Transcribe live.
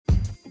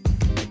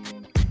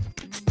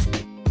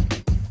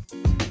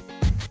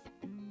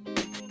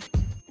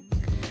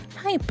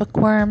Hi,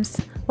 bookworms.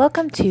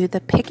 Welcome to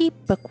the Picky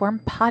Bookworm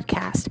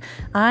Podcast.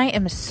 I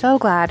am so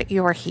glad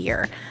you are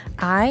here.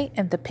 I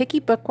am the Picky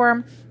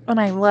Bookworm, and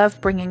I love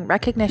bringing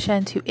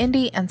recognition to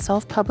indie and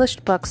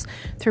self-published books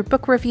through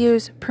book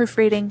reviews,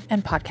 proofreading,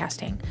 and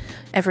podcasting.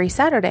 Every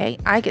Saturday,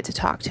 I get to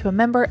talk to a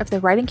member of the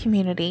writing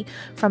community,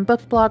 from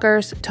book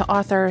bloggers to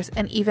authors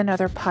and even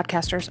other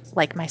podcasters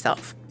like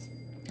myself.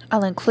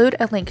 I'll include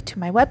a link to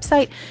my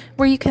website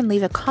where you can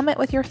leave a comment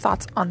with your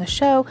thoughts on the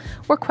show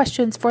or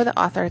questions for the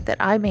author that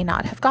I may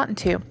not have gotten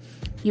to.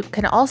 You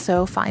can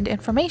also find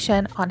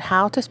information on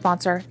how to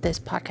sponsor this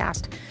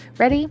podcast.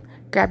 Ready?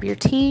 Grab your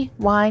tea,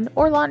 wine,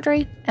 or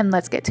laundry, and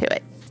let's get to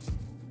it.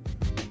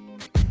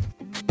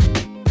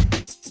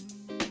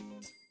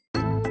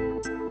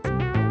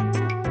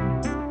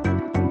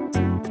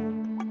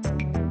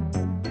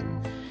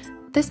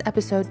 This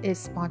episode is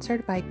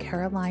sponsored by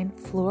Caroline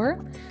Fleur.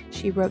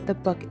 She wrote the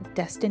book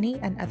Destiny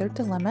and Other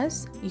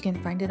Dilemmas. You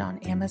can find it on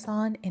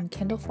Amazon in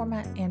Kindle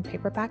format and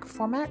paperback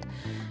format.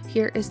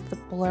 Here is the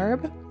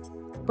blurb.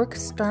 Brooke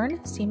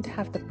Stern seemed to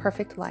have the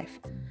perfect life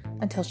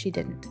until she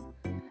didn't.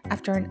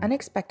 After an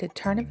unexpected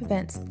turn of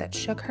events that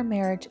shook her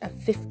marriage of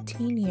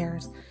 15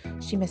 years,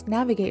 she must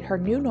navigate her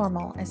new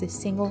normal as a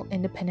single,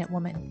 independent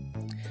woman.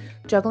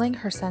 Juggling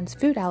her son's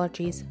food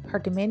allergies, her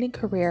demanding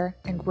career,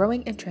 and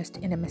growing interest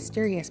in a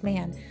mysterious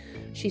man,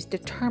 she's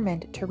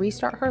determined to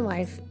restart her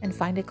life and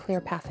find a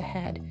clear path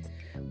ahead.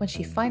 When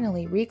she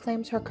finally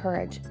reclaims her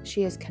courage,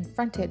 she is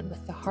confronted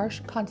with the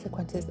harsh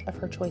consequences of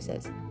her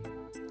choices.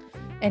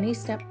 Any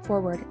step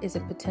forward is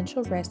a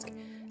potential risk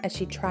as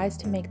she tries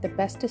to make the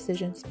best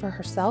decisions for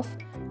herself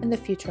and the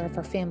future of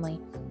her family.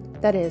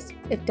 That is,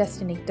 if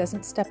destiny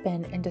doesn't step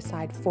in and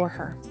decide for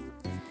her.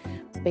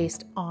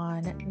 Based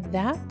on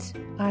that,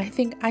 I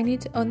think I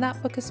need to own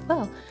that book as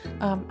well.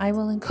 I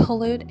will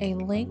include a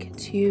link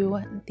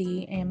to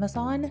the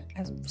Amazon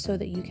so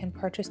that you can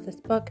purchase this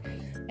book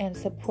and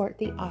support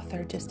the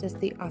author just as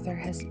the author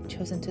has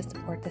chosen to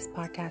support this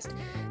podcast.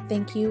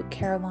 Thank you,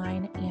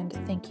 Caroline, and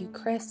thank you,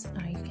 Chris.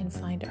 You can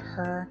find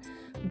her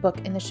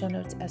book in the show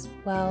notes as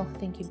well.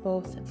 Thank you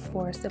both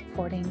for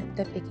supporting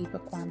the Picky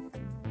Bookworm.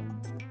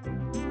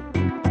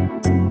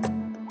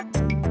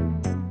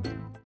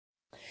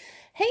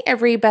 Hey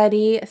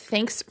everybody,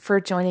 thanks for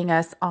joining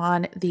us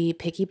on the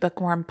Picky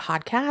Bookworm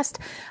podcast.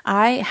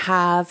 I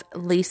have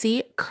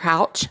Lacey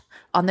Krauch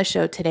on the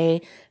show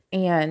today,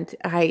 and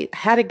I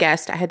had a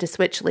guest. I had to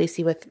switch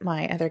Lacey with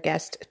my other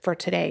guest for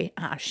today.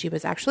 She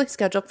was actually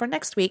scheduled for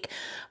next week,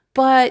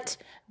 but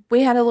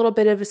we had a little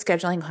bit of a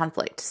scheduling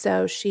conflict,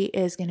 so she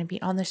is going to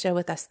be on the show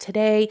with us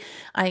today.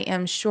 I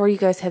am sure you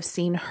guys have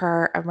seen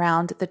her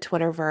around the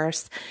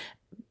Twitterverse,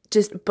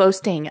 just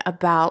boasting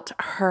about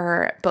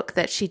her book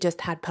that she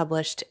just had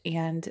published,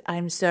 and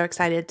I'm so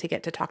excited to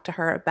get to talk to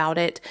her about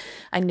it.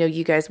 I know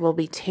you guys will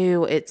be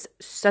too. It's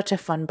such a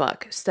fun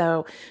book.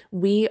 So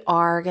we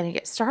are going to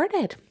get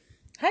started.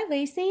 Hi,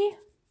 Lacey.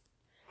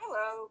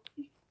 Hello.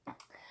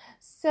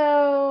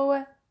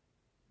 So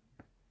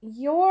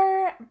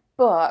your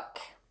book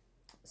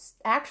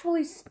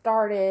actually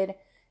started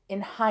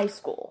in high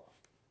school,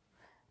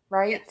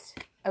 right? Yes.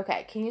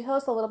 Okay. Can you tell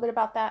us a little bit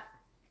about that?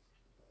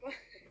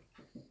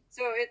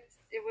 So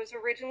it was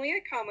originally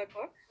a comic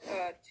book,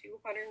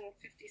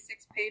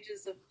 256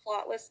 pages of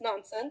plotless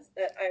nonsense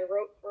that I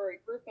wrote for a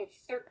group of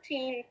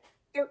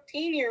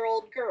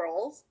 13-year-old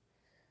girls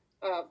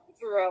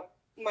throughout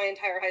my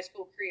entire high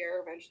school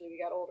career. Eventually we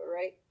got older,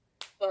 right?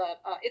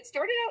 But it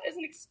started out as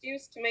an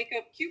excuse to make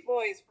up cute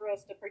boys for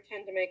us to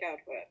pretend to make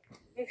out with.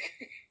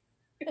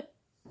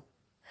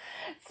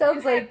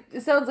 Sounds like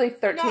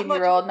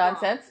 13-year-old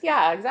nonsense.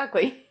 Yeah,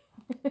 exactly.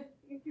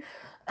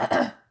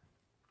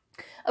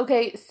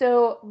 Okay,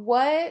 so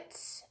what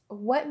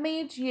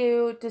made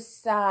you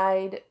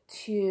decide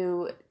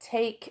to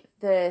take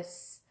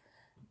this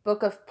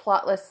book of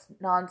plotless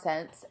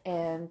nonsense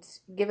and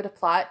give it a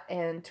plot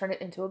and turn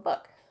it into a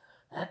book?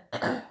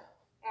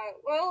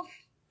 Well,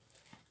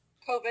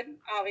 COVID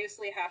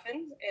obviously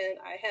happened, and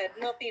I had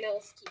nothing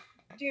else to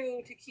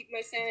do to keep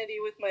my sanity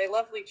with my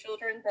lovely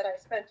children that I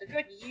spent a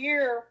good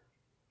year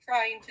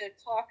trying to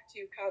talk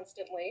to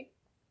constantly.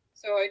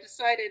 So I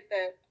decided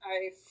that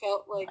I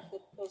felt like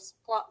this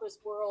plotless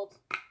world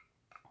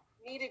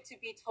needed to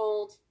be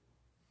told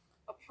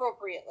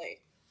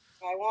appropriately.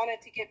 I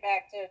wanted to get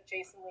back to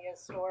Jason Leah's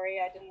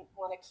story. I didn't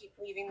want to keep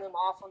leaving them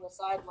off on the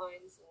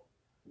sidelines.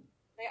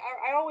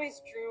 I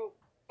always drew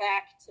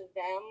back to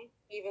them,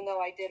 even though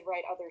I did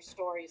write other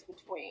stories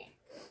between.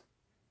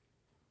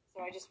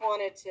 So I just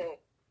wanted to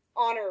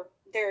honor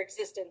their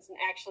existence and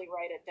actually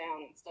write it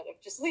down instead of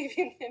just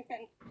leaving them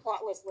in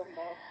plotless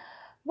limbo.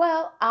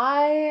 Well,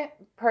 I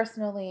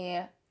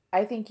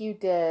think you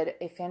did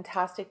a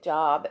fantastic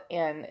job,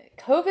 and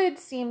COVID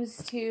seems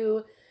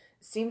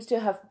to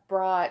have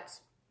brought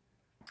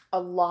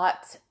a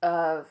lot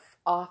of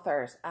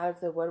authors out of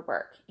the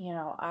woodwork. You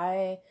know,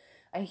 I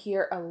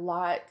hear a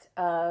lot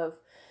of,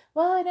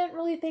 well, I didn't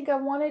really think I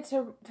wanted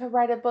to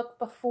write a book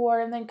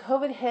before, and then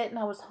COVID hit and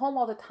I was home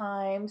all the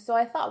time, so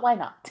I thought, why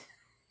not?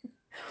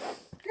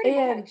 Pretty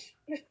much.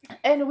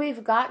 And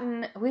we've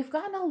gotten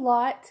a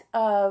lot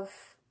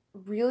of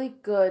really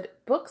good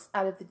books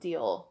out of the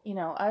deal. You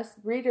know, us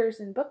readers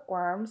and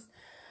bookworms.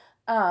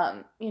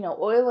 You know,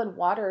 Oil and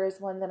Water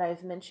is one that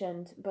I've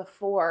mentioned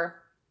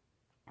before.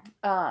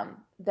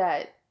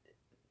 That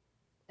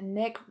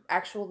Nick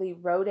actually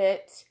wrote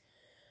it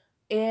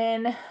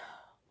in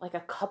like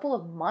a couple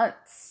of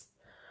months,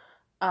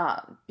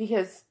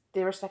 because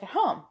they were stuck at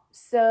home.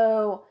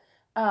 So,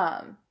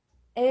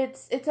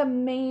 it's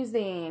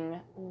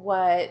amazing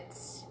what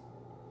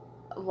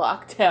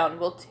lockdown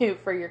will do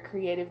for your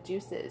creative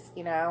juices,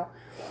 you know?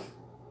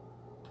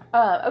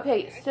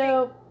 Okay,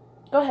 so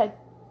go ahead.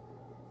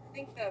 I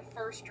think the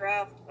first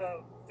draft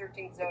of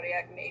 13th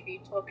Zodiac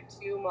maybe took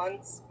 2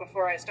 months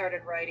before I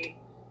started writing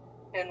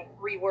and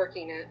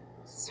reworking it.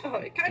 So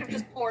it kind of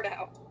just poured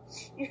out.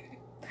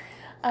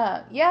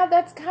 Yeah,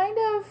 that's kind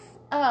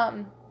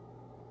of,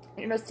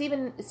 you know,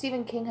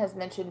 Stephen King has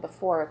mentioned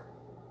before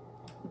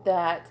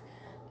that,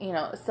 you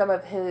know, some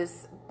of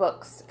his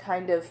books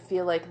kind of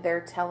feel like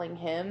they're telling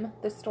him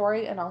the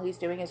story and all he's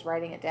doing is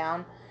writing it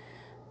down.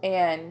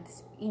 And,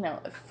 you know,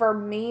 for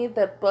me,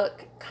 the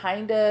book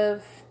kind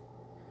of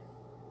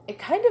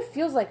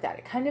feels like that.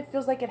 It kind of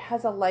feels like it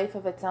has a life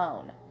of its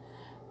own.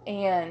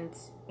 And,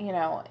 you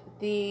know,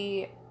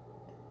 it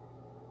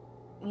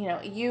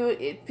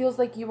feels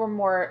like you were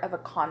more of a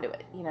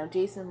conduit. You know,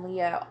 Jason and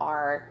Leah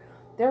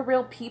they're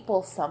real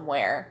people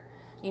somewhere.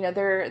 You know,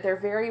 they're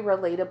very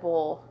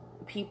relatable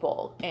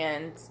people.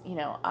 And, you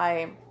know,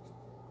 I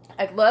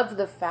love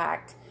the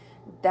fact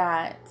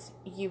that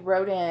you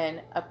wrote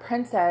in a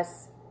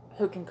princess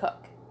who can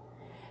cook.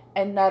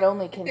 And not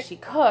only can she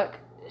cook,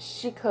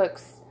 she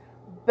cooks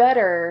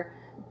better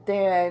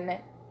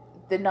than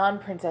the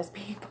non-princess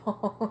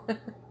people.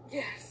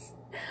 Yes.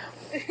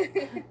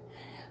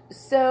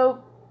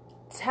 So,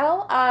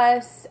 tell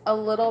us a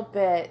little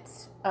bit,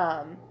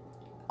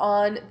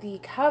 on the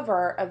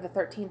cover of the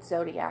 13th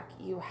Zodiac,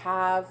 you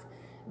have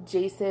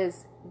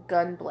Jace's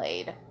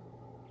gunblade.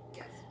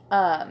 Yes.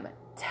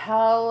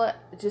 Tell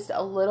just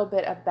a little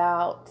bit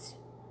about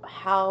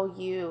how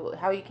you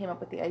came up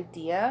with the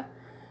idea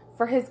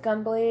for his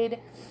gunblade,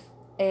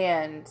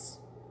 and,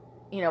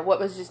 you know, what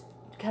was just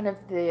kind of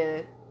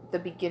the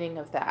beginning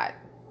of that.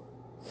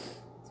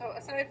 So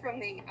aside from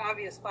the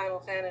obvious Final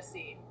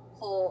Fantasy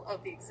pull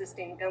of the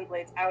existing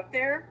gunblades out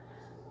there,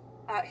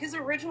 his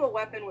original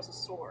weapon was a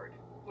sword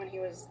when he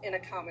was in a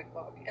comic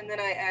book, and then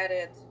I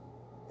added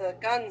the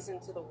guns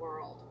into the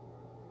world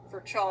for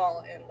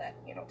Chal, and that,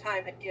 you know,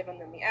 time had given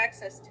them the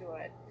access to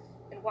it.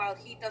 And while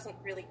he doesn't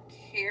really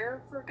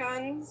care for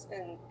guns,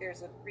 and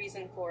there's a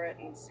reason for it,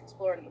 and it's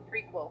explored in the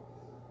prequel,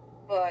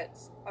 but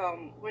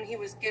when he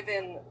was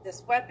given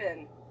this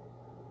weapon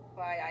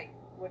by, I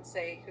would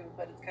say who,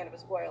 but it's kind of a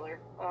spoiler.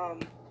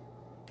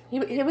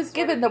 He was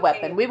given the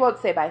weapon. We won't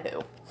say by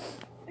who.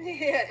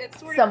 Yeah, it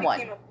sort of Someone.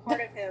 became a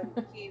part of him.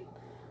 He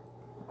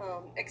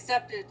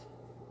accepted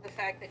the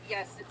fact that,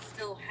 yes, it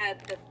still had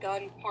the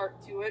gun part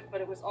to it,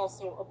 but it was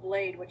also a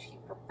blade, which he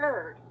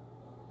preferred.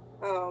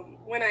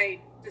 When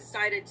I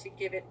decided to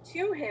give it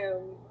to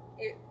him,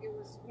 it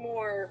was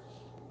more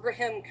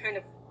him kind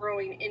of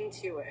growing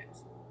into it.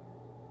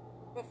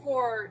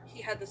 Before,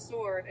 he had the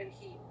sword, and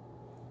he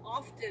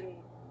often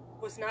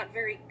was not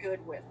very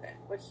good with it,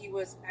 but he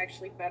was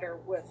actually better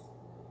with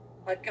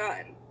a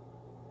gun.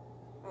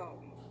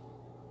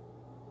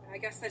 I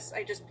guess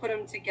I just put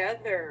them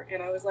together,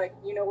 and I was like,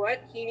 you know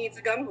what? He needs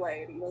a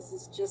gunblade, and this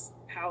is just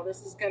how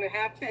this is going to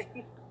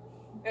happen.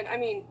 And I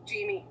mean,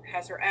 Jamie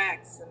has her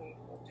axe, and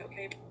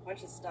okay, a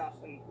bunch of stuff,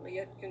 and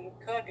Leah can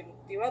cook and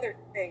do other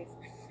things.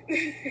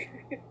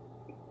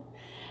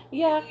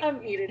 Yeah, he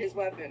needed his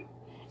weapon.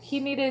 He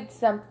needed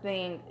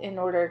something in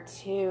order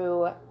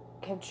to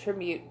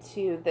contribute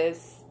to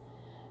this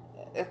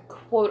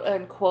quote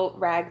unquote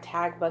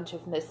ragtag bunch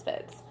of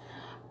misfits.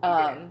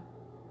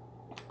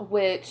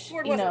 Which,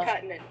 Sword you know, wasn't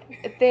cutting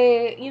it.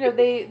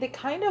 they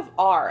kind of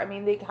are. I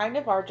mean, they kind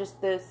of are just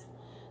this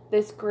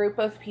group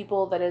of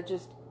people that have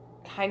just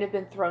kind of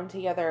been thrown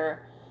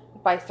together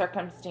by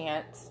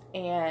circumstance,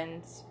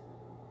 and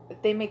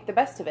they make the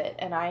best of it.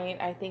 And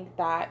I think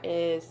that's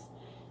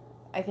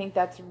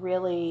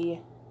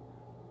really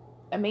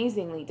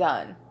amazingly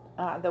done.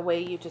 The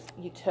way you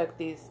took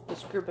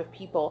this group of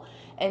people,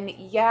 and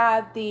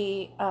yeah,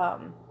 the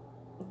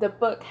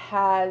book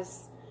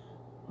has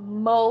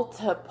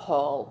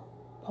multiple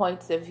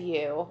points of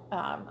view.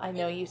 I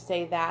know you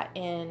say that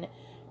in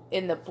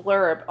the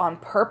blurb on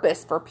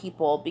purpose for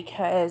people,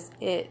 because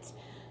it,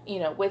 you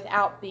know,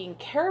 without being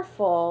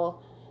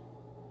careful,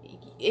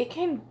 it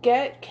can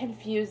get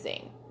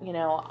confusing. You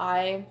know,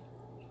 I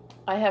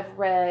have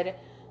read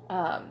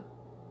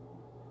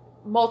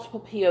multiple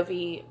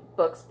POV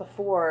books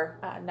before.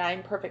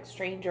 9 Perfect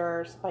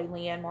Strangers by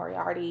Leanne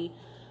Moriarty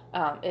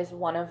is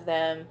one of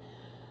them.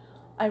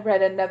 I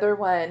read another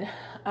one,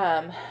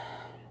 I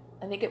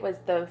think it was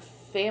The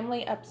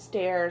Family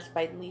Upstairs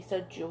by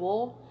Lisa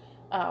Jewell,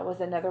 was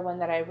another one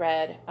that I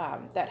read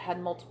that had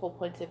multiple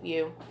points of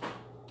view.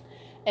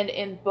 And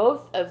in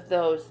both of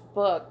those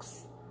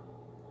books,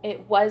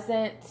 it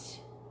wasn't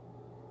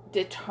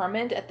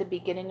determined at the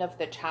beginning of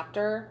the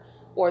chapter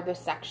or the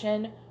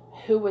section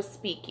who was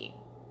speaking.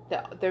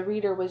 The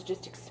reader was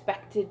just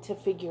expected to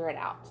figure it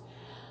out.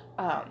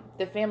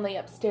 The family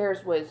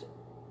upstairs was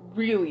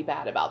really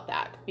bad about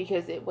that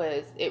because it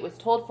was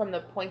told from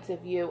the points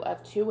of view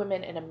of two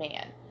women and a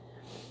man.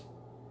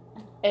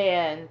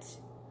 And,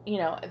 you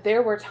know,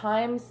 there were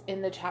times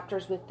in the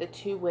chapters with the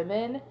two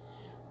women,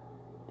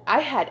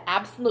 I had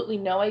absolutely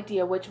no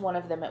idea which one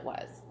of them it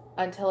was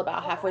until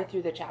about halfway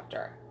through the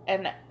chapter.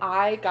 And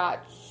I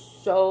got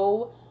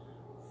so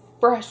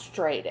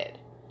frustrated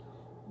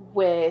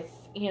with,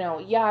 you know,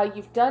 yeah,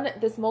 you've done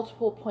this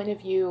multiple point of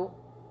view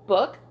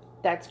book.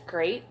 That's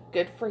great.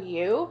 Good for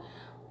you.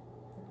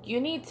 You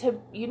need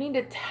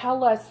to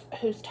tell us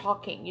who's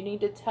talking. You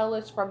need to tell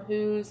us from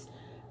whose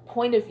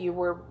point of view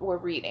we're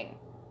reading.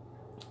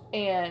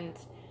 And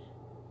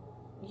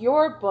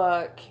your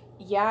book,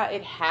 yeah,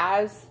 it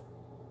has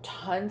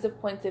tons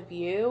of points of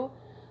view,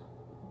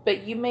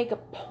 but you make a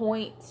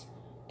point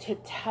to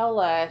tell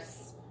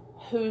us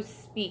who's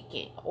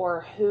speaking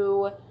or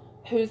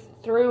who's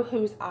through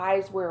whose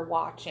eyes we're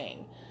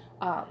watching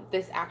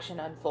this action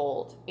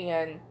unfold.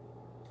 And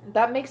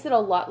that makes it a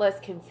lot less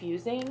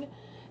confusing.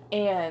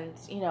 And,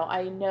 you know,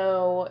 I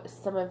know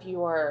some of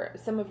your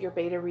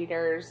beta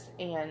readers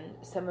and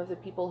some of the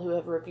people who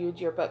have reviewed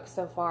your book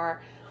so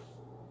far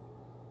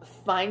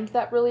find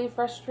that really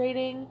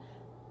frustrating.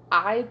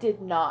 I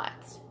did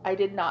not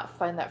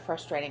find that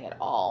frustrating at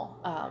all.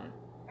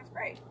 That's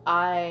great.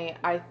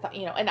 I thought,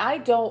 you know, and I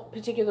don't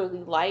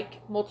particularly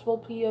like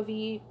multiple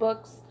POV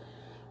books.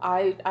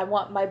 I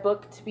want my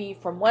book to be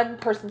from one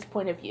person's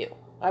point of view.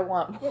 I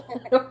want,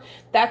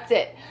 that's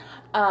it.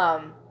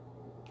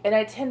 And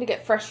I tend to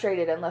get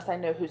frustrated unless I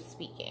know who's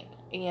speaking.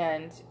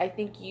 And I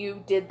think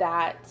you did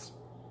that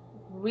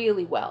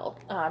really well,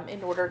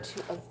 in order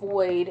to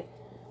avoid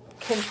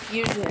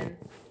confusion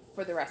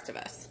for the rest of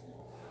us.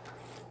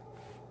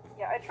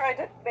 Yeah, I tried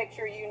to make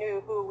sure you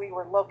knew who we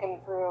were looking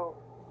through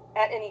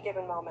at any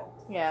given moment.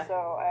 Yeah.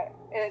 So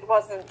it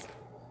wasn't,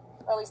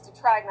 at least to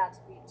try not to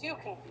be too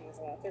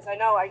confusing, because I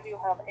know I do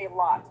have a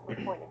lot of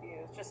point of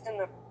views. Just in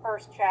the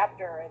first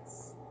chapter,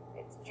 it's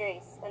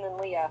Jace and then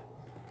Leah,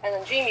 and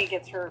then Jamie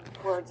gets her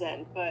words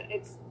in. But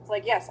it's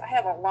like, yes, I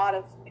have a lot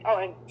of,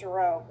 and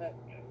Jero, but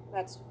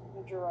that's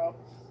Jero.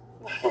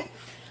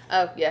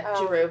 Oh yeah,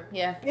 Giroux.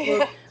 Yeah,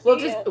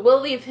 we'll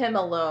leave him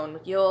alone.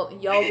 Y'all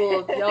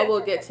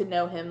will get to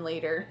know him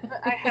later.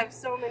 I have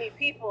so many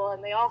people,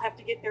 and they all have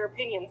to get their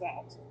opinions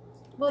out.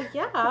 Well,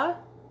 yeah.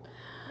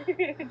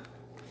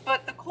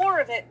 But the core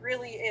of it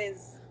really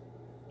is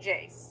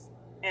Jace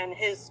and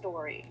his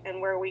story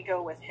and where we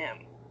go with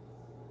him.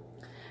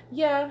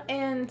 Yeah,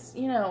 and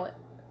you know,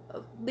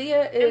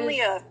 Leah is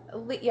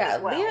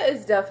Leah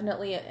is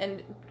definitely,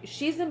 and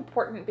she's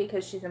important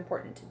because she's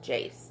important to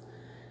Jace.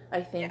 I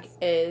think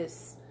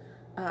is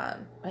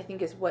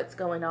what's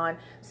going on.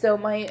 So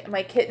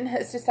my kitten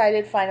has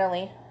decided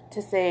finally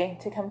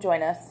to come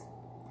join us.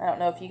 I don't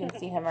know if you can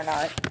see him or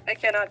not. I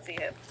cannot see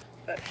him,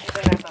 but he's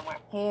in there somewhere.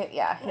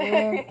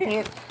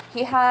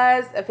 He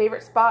has a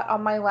favorite spot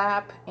on my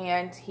lap,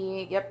 and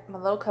my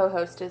little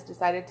co-host has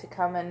decided to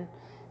come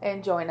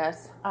and join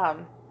us.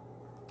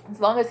 As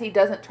long as he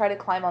doesn't try to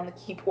climb on the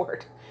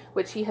keyboard,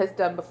 which he has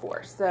done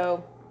before.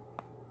 So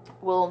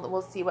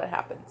we'll see what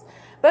happens.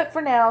 But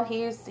for now,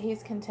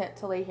 he's content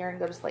to lay here and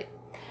go to sleep.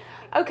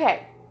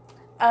 Okay.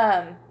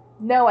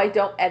 No, I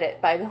don't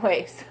edit, by the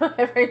way, so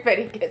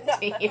everybody gets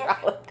to hear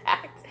all of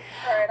that.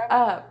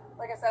 All right.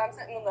 Like I said, I'm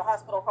sitting in the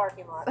hospital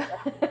parking lot.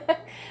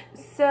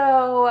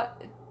 So,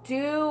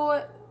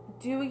 do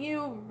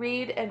you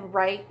read and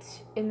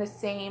write in the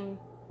same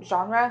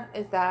genre?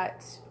 Is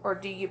that, or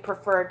do you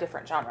prefer a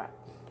different genre?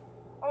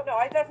 Oh no,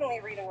 I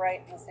definitely read and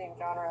write in the same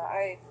genre.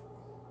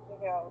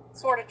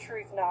 Sort of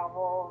truth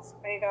novels,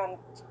 big on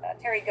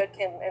Terry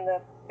Goodkin in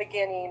the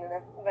beginning, and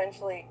then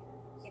eventually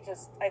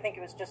I think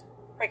it was just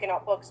breaking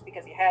out books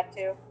because he had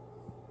to.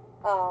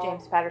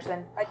 James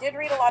Patterson. I did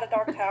read a lot of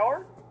Dark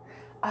Tower.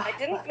 I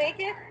didn't make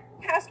it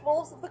past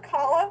Wolves of the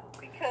Kala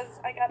because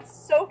I got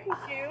so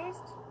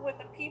confused with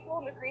the people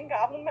in the Green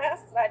Goblin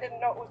masks that I didn't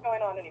know what was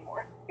going on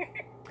anymore.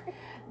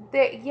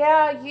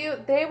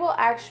 They will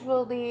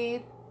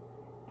actually,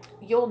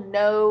 you'll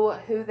know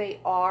who they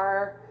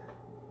are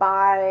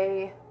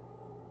by,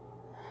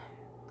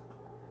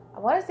 I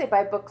want to say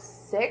by book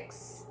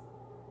 6,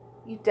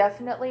 you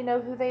definitely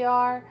know who they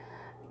are.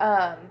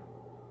 That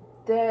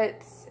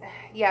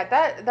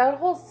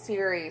whole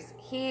series,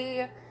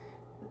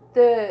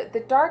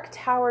 the Dark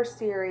Tower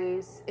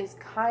series is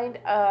kind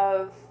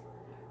of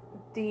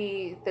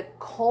the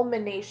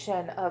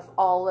culmination of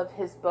all of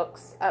his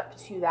books up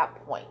to that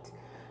point.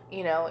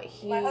 You know,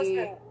 my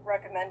husband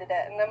recommended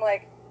it, and I'm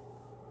like,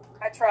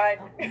 I tried.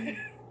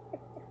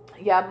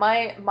 Yeah,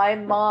 my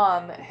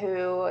mom,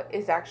 who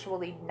is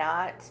actually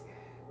not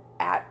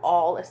at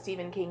all a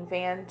Stephen King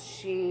fan,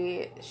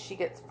 she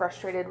gets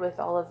frustrated with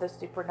all of the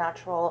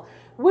supernatural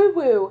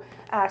woo-woo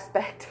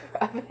aspect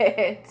of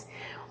it.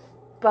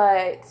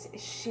 But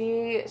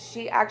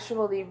she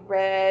actually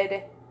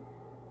read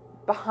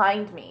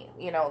behind me,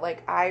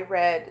 like I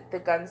read The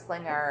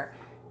Gunslinger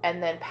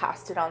and then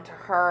passed it on to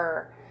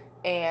her,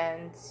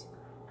 and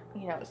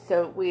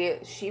so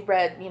she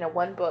read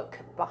one book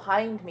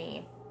behind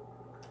me,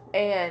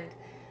 and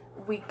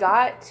we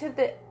got to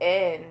the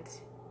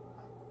end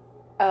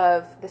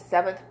of the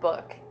 7th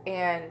book,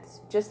 and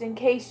just in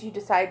case you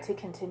decide to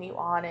continue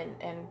on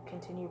and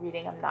continue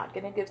reading, I'm not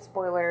going to give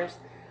spoilers,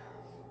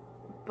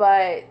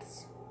 but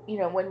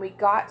when we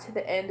got to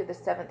the end of the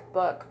 7th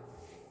book,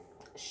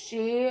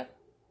 she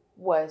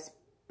was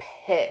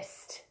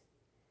pissed.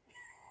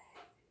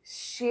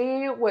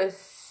 She was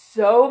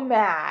so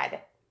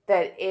mad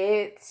that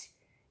it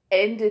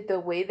ended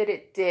the way that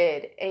it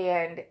did.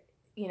 And,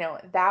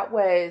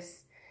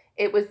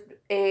 it was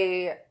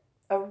a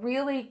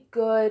really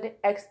good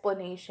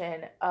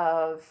explanation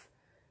of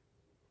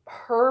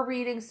her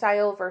reading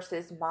style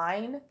versus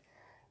mine.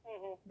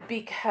 Mm-hmm.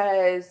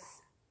 Because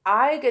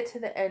I get to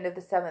the end of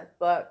the 7th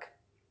book,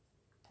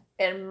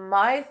 and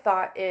my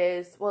thought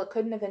is, well, it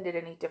couldn't have ended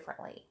any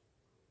differently.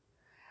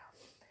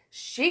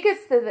 She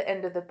gets to the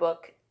end of the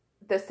book,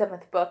 the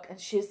 7th book, and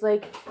she's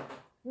like,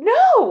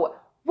 no,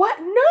 what?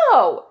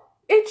 No,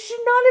 it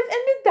should not have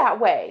ended that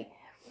way.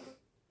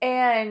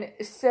 And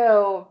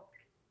so,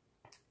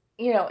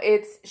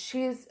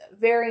 she's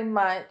very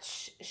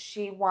much,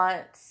 she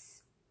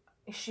wants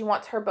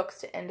her books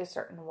to end a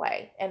certain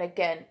way. And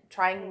again,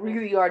 trying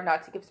really hard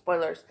not to give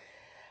spoilers.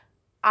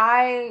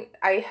 I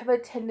have a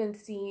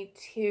tendency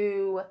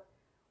to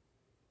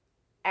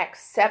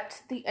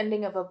accept the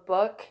ending of a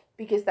book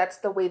because that's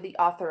the way the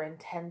author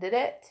intended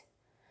it.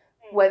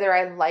 Whether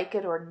I like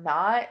it or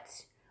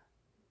not,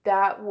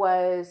 it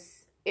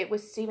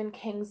was Stephen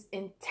King's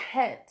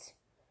intent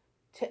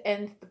to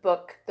end the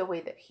book the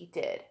way that he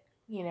did.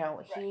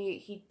 Right.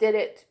 He did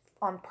it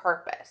on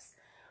purpose.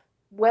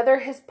 Whether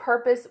his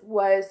purpose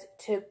was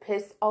to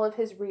piss all of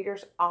his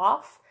readers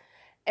off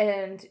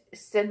and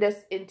send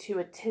us into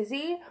a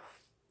tizzy,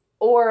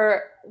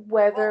 or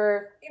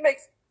whether... Well, he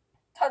makes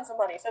tons of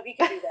money, so he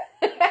can do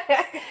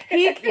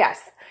that.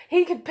 Yes,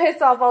 he can piss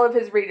off all of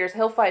his readers.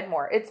 He'll find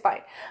more. It's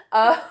fine.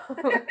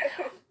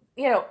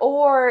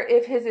 Or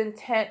if his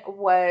intent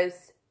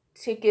was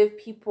to give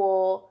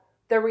people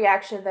the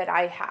reaction that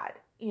I had.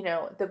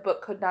 The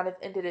book could not have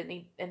ended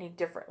any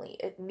differently.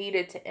 It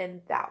needed to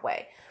end that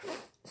way.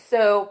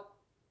 So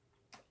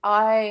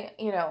I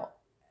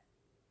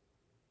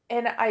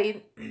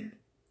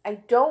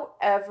don't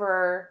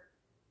ever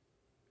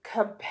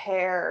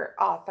compare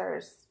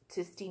authors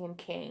to Stephen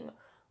King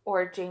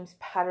or James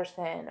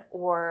Patterson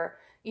or,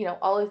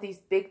 all of these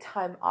big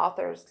time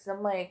authors. Cause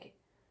I'm like,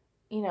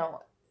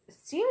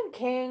 Stephen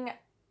King,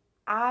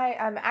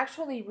 I'm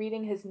actually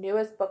reading his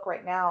newest book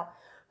right now.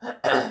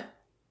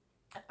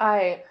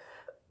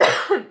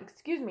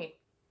 Excuse me.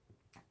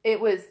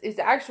 It's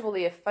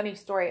actually a funny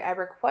story. I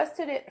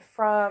requested it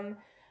from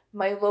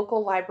my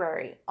local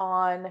library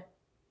on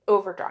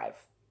Overdrive.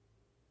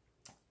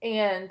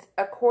 And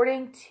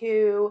according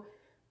to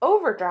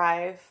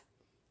Overdrive,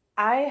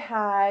 I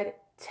had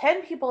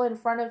 10 people in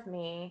front of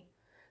me,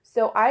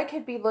 so I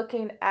could be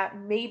looking at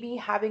maybe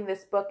having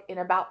this book in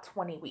about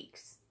 20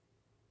 weeks.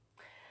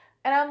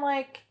 And I'm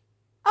like,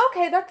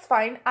 okay, that's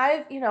fine.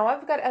 I've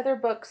got other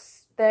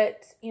books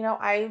that,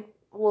 I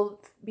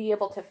will be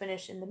able to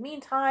finish in the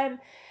meantime.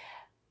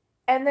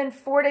 And then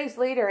 4 days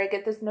later, I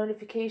get this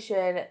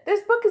notification,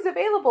 this book is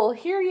available,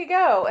 here you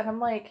go. And I'm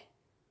like,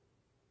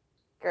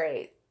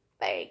 great,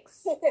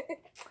 thanks.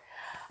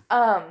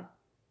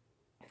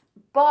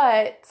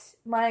 But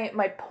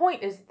my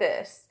point is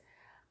this.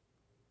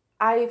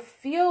 I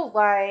feel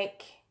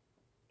like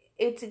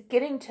it's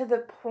getting to the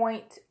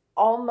point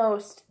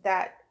almost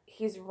that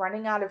he's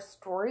running out of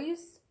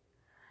stories.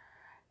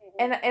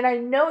 And I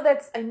know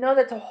that's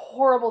a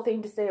horrible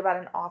thing to say about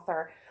an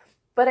author,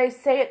 but I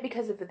say it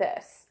because of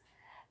this.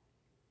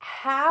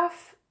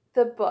 Half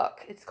the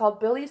book, it's called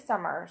Billy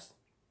Summers.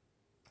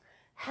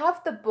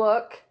 Half the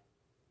book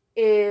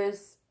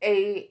is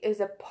a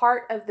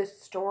part of the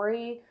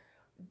story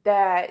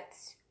that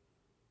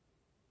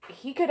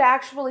he could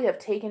actually have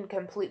taken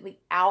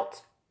completely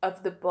out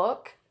of the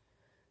book,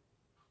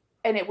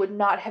 and it would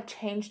not have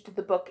changed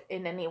the book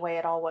in any way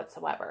at all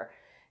whatsoever.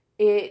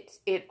 It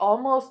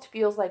almost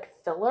feels like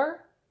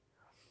filler.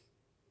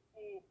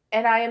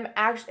 And I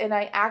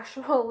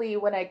actually,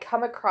 when I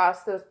come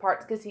across those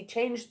parts, because he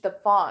changed the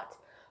font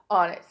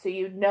on it, so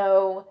you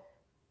know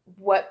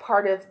what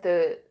part of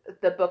the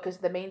book is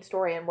the main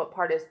story and what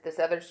part is this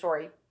other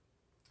story.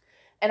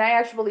 And I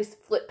actually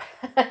flip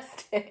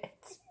past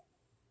it.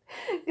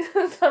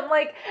 Because I'm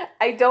like,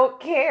 I don't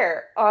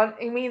care. And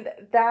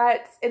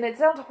it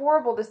sounds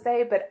horrible to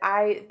say, but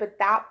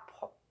that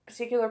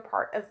particular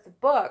part of the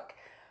book,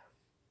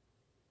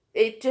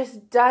 it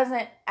just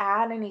doesn't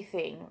add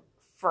anything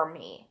for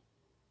me.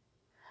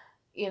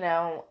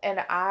 And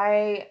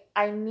I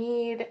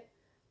need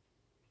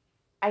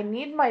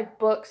my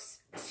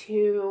books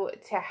to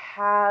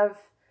have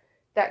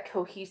that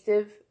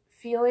cohesive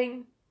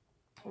feeling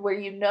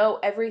where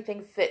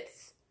everything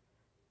fits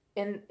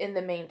in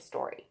the main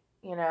story.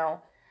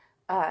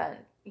 Uh,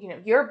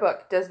 your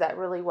book does that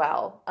really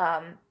well.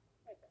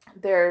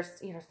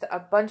 There's, a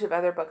bunch of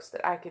other books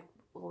that I could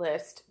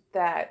list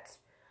that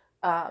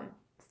um,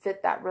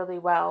 fit that really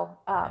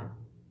well.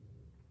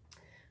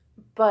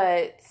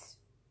 But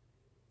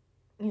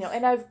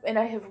and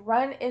I have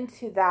run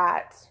into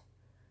that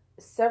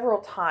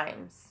several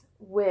times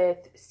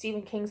with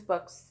Stephen King's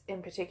books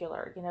in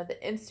particular.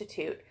 The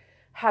Institute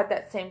had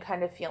that same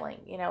kind of feeling.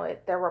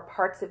 There were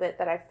parts of it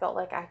that I felt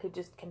like I could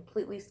just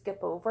completely skip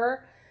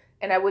over,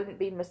 and I wouldn't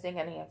be missing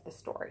any of the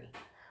story.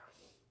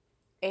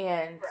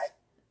 And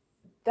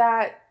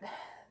that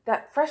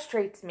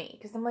frustrates me,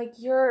 because I'm like,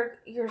 you're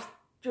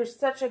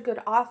such a good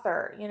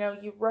author.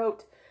 You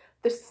wrote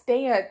The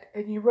Stand,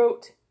 and you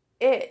wrote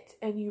It,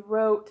 and you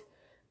wrote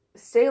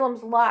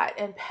Salem's Lot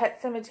and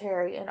Pet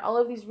Cemetery and all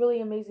of these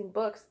really amazing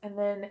books, and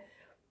then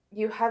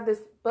you have this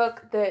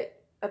book that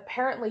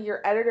apparently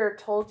your editor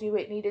told you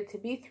it needed to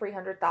be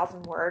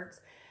 300,000 words,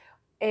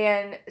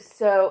 and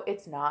so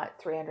it's not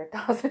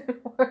 300,000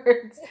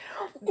 words.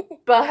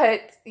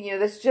 But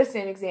that's just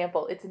an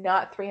example. It's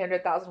not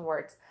 300,000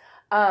 words.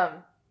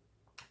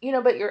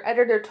 But your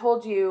editor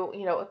told you,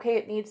 okay,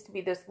 it needs to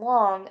be this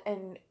long,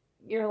 and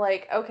you're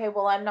like, okay,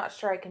 well, I'm not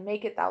sure I can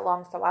make it that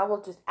long, so I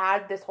will just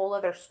add this whole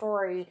other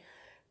story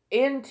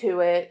into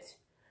it.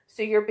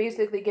 So you're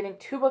basically getting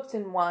 2 books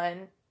in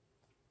one,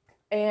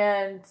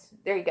 and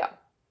there you go.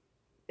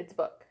 It's a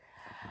book.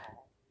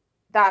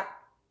 That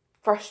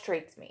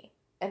frustrates me.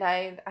 And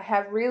I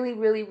have really,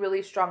 really,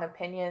 really strong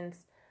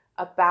opinions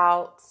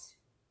about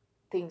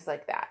things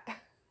like that.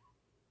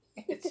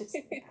 It's just...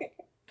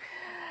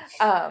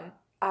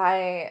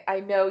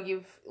 I know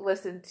you've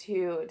listened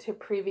to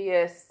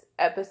previous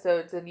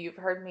episodes, and you've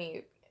heard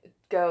me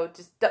go,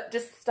 just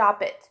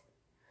stop it.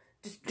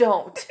 Just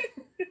don't.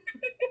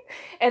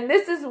 And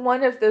this is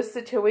one of those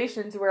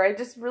situations where I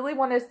just really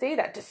want to say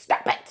that. Just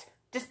stop it.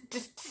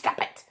 Just stop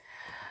it.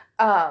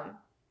 Well,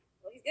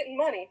 he's getting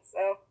money,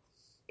 so.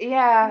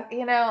 Yeah,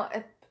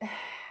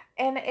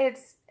 and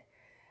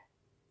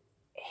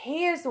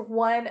he is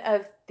one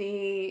of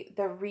the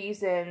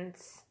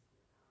reasons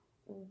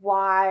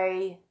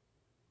why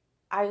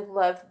I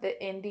love the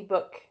indie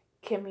book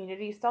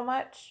community so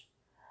much.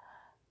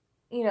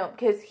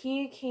 Because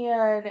he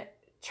can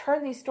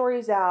churn these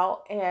stories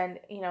out, and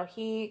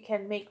he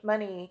can make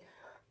money,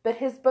 but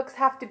his books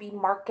have to be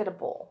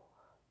marketable.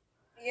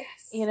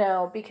 Yes.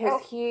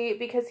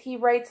 Because he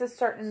writes a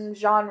certain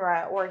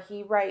genre, or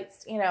he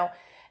writes,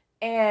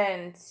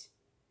 and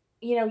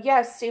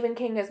yes, Stephen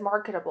King is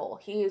marketable.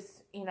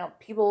 He's,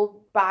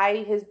 people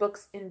buy his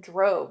books in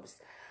droves.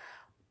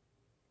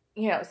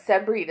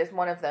 Seb Reed is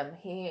one of them.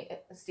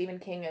 Stephen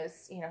King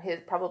is,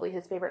 probably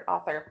his favorite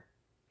author.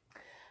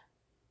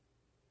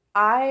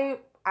 I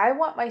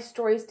want my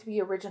stories to be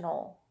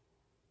original.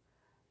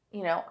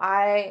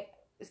 I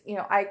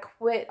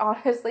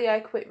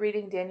quit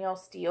reading Danielle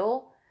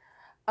Steele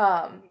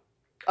a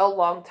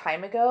long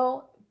time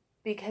ago,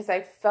 because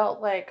I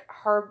felt like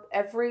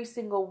every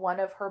single one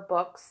of her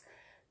books,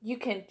 you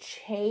can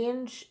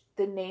change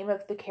the name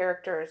of the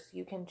characters,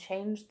 you can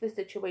change the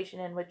situation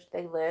in which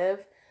they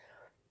live,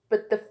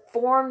 but the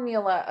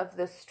formula of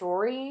the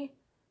story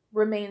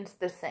remains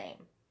the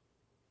same.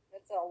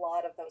 That's a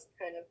lot of those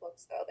kind of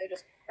books, though. They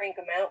just crank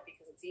them out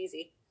because it's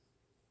easy.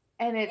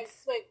 And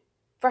it's like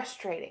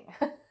frustrating.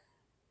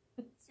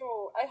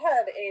 So I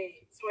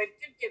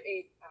did get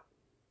a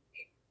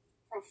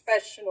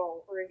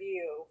professional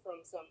review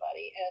from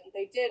somebody, and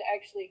they did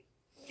actually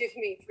give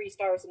me 3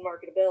 stars in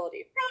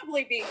marketability,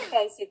 probably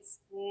because it's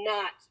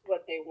not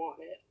what they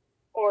wanted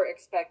or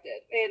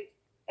expected. And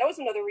that was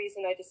another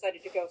reason I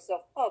decided to go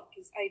self-pub,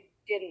 because I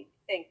didn't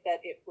think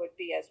that it would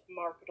be as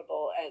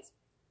marketable as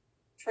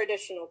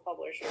traditional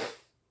publishers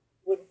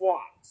would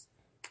want.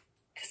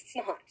 Because it's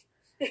not.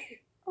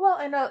 Well,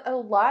 and a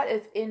lot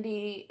of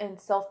indie and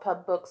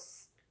self-pub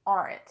books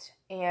aren't.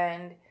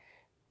 And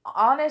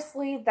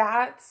honestly,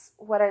 that's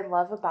what I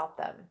love about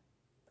them.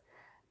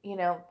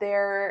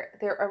 They're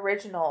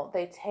original.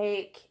 They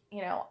take,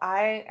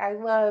 I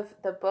love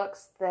the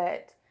books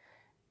that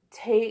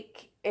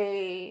take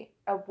a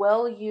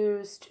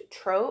well-used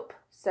trope,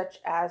 such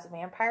as a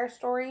vampire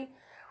story,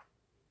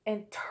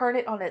 and turn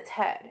it on its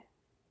head.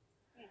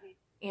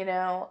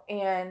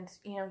 And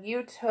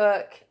you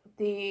took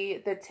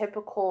the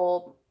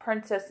typical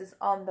princesses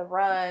on the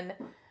run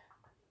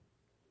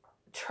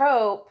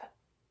trope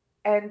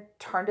and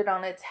turned it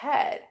on its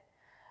head.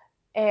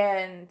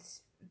 And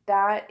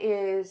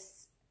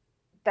that's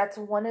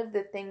one of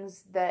the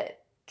things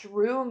that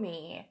drew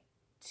me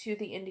to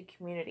the indie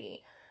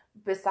community,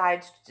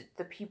 besides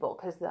the people,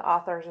 because the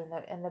authors and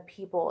the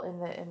people in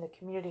the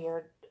community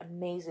are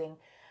amazing.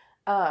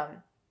 But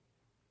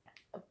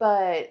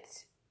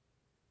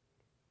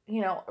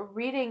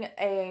reading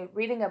a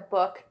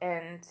book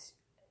and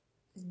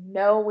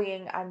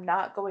knowing I'm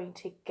not going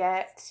to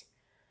get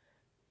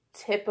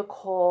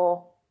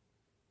typical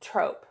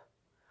trope,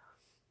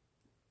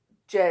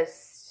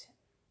 just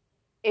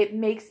it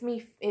makes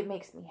me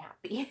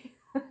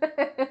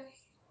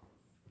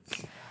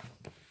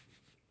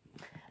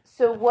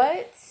So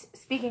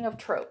speaking of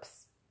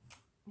tropes,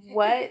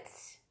 what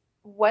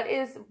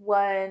is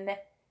one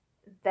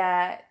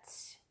that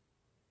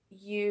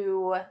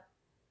you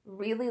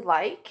really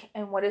like,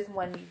 and what is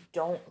one you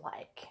don't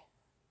like?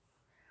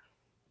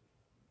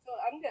 So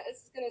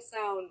this is gonna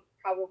sound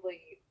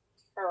probably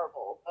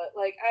terrible, but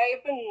like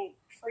I've been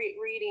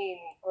reading,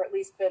 or at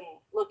least been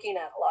looking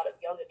at a lot of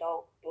young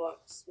adult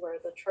books where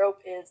the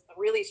trope is the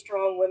really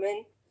strong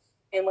women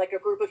and like a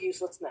group of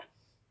useless men.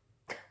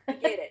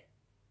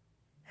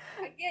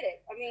 I get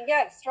it. I mean,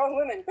 yes, strong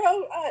women,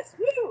 go us,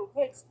 woo!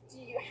 But do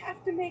you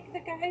have to make the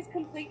guys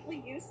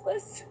completely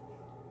useless?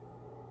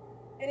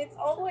 And it's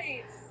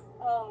always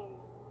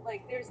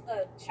like there's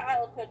the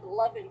childhood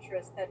love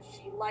interest that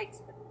she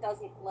likes but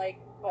doesn't like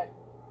but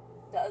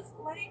does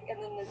like,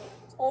 and then the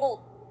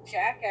total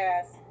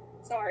jackass,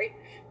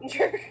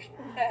 jerk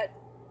that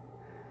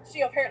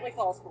she apparently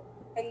falls for.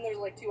 And then there's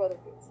like 2 other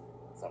dudes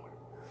somewhere.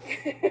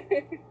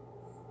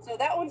 So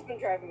that one's been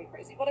driving me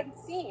crazy, but I'm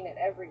seeing it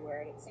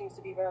everywhere, and it seems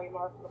to be very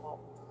marketable.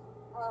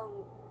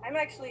 I'm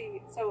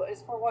actually, so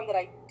as for one that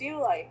I do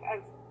like,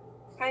 I've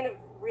kind of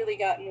really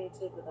gotten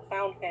into the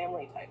found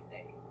family type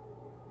thing.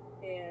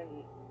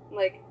 And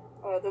like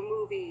the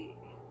movie,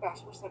 gosh,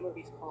 what's that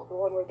movie called? The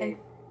one where they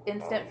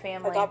Instant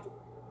Family.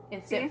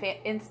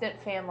 Instant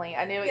Family.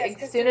 I knew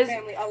yes, as soon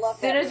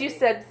as you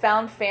said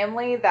found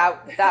family,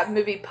 that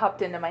movie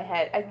popped into my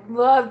head. I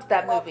loved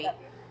that movie.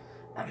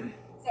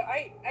 So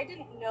I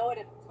didn't know it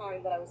at the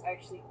time that I was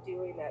actually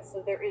doing that.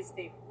 So there is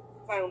the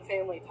found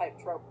family type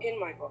trope in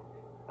my book,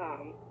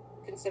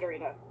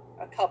 considering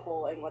a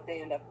couple and what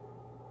they end up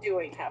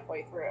doing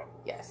halfway through.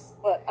 Yes,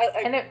 but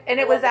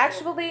it was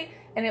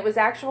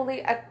actually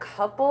a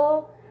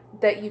couple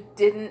that you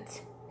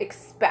didn't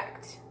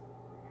expect.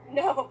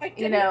 No, I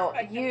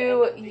didn't.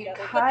 You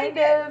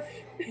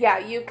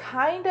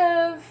kind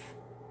of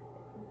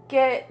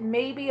get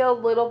maybe a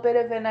little bit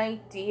of an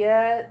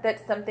idea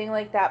that something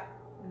like that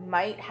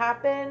might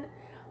happen,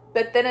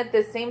 but then at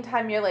the same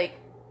time you're like,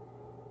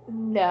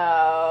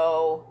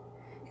 no,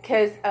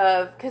 because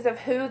of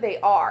who they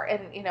are,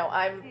 and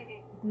I'm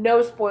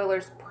no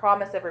spoilers,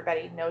 promise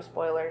everybody, no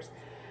spoilers,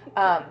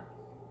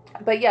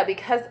 but yeah,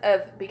 because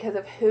of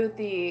who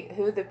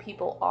the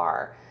people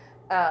are,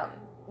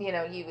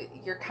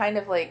 you're kind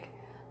of like,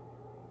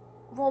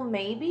 well,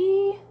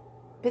 maybe,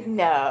 but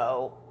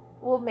no,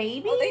 well,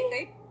 maybe. Well,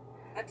 they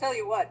I tell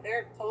you what,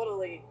 they're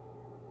totally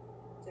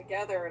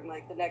together in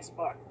like the next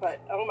book, but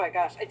oh my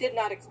gosh, I did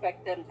not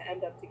expect them to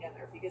end up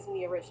together, because in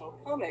the original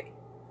comic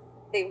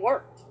they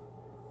weren't.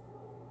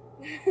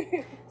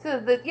 So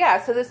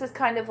this is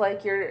kind of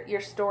like your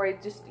story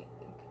just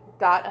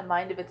got a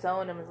mind of its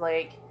own and was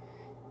like,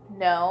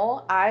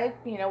 no,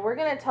 we're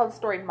gonna tell the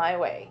story my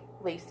way,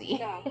 Lacey.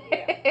 Yeah,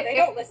 they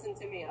don't listen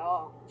to me at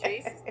all.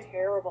 Chase is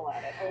terrible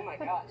at it. Oh my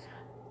gosh,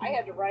 I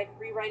had to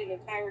rewrite an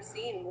entire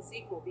scene in the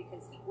sequel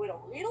because he went a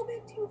little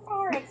bit too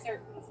far on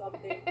certain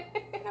something,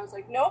 and I was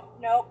like, nope,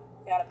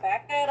 gotta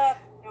back that up,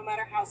 no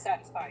matter how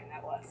satisfying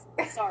that was.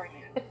 Sorry,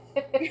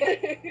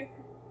 man.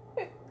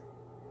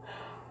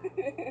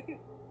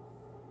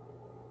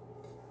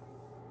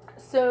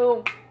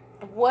 So,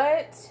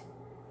 what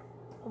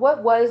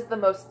was the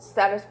most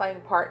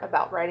satisfying part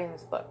about writing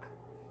this book?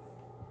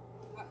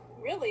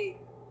 Really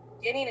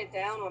getting it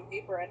down on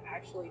paper and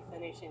actually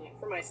finishing it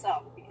for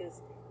myself,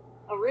 because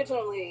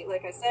originally,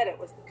 like I said, it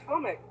was the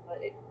comic,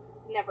 but it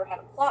never had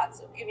a plot,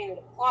 so giving it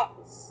a plot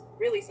was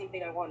really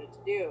something I wanted to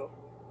do.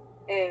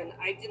 And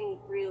I didn't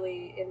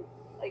really,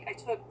 I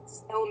took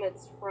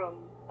elements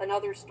from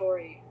another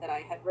story that I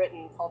had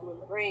written called Moon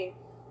the Brain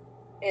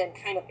and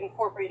kind of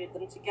incorporated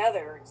them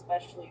together,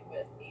 especially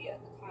with the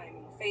time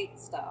and the fate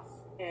stuff,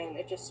 and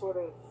it just sort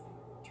of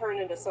turned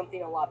into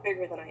something a lot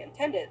bigger than I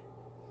intended.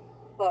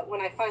 But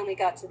when I finally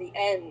got to the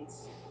end,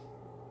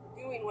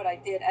 doing what I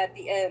did at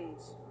the end,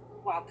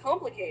 while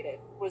complicated,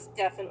 was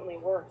definitely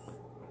worth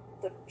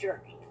the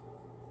journey.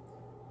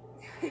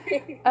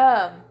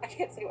 I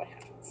can't say what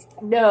happens.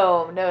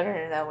 No,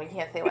 we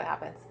can't say what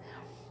happens.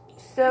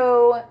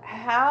 So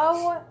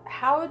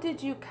how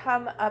did you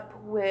come up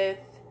with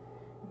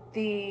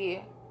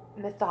the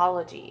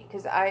mythology?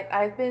 Because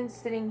I've been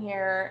sitting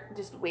here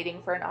just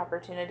waiting for an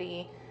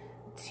opportunity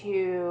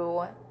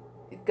to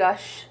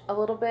gush a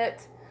little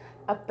bit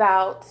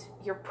about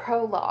your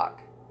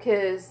prologue,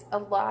 because a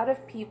lot of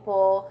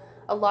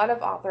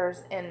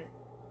authors, and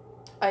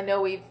I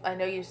know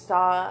you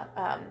saw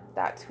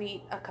that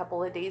tweet a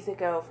couple of days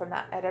ago from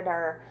that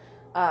editor,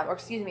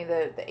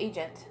 the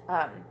agent,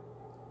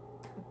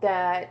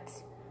 that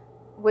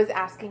was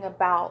asking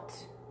about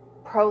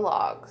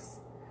prologues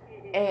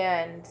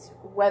and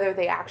whether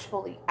they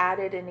actually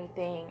added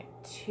anything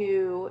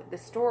to the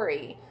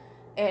story.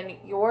 And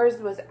yours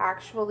was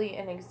actually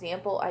an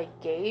example I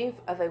gave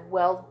of a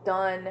well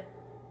done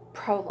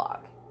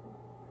prologue.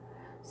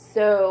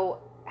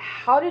 So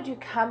how did you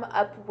come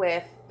up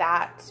with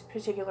that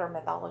particular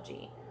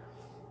mythology?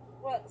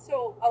 Well,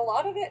 so a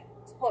lot of it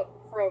took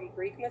from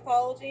Greek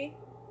mythology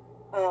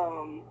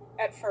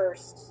at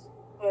first,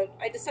 but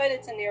I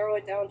decided to narrow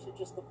it down to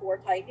just the 4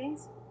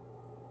 Titans.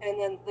 And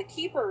then the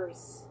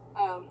Keepers.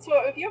 So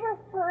have you ever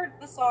heard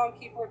the song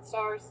Keeper of the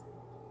Stars?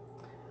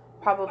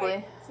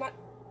 Probably. It's not.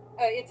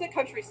 It's a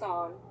country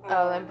song.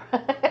 Then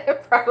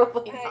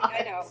probably not.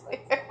 I know.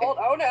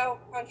 Oh no,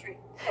 country.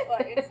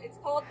 But it's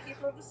called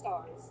Keeper of the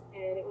Stars,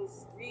 and it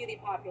was really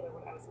popular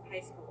when I was in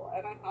high school.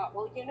 And I thought,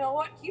 well, you know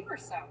what,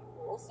 Keepers sound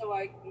cool, so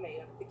I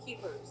made up the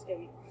Keepers.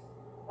 And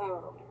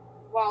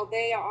while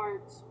they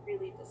aren't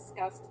really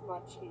discussed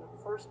much in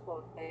the first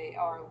book, they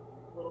are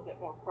a little bit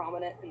more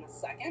prominent in the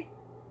second.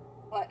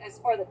 But as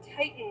for the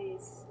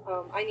Titans,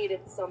 I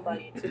needed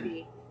somebody to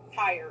be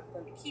higher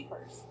than the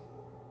Keepers.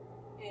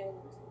 And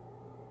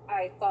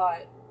I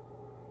thought,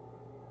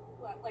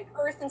 like,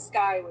 Earth and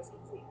Sky was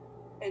easy,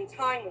 and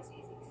Time was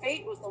easy.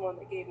 Fate was the one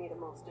that gave me the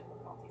most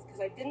difficulties,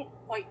 because I didn't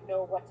quite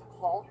know what to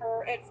call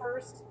her at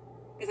first,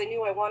 because I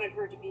knew I wanted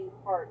her to be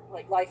part,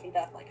 like, life and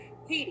death, like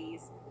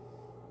Hades,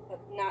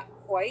 but not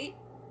quite.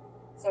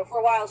 So for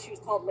a while she was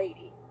called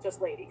Lady, just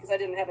Lady, because I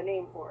didn't have a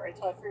name for her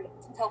until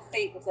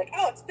Fate was like,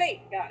 oh, it's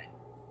Fate, got it.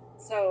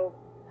 So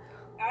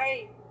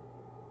I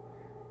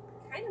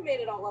kind of made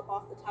it all up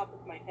off the top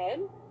of my head,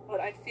 but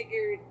I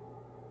figured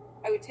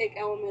I would take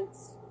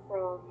elements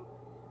from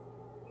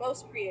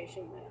most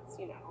creation myths,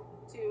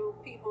 two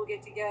people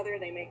get together,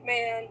 they make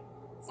man,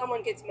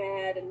 someone gets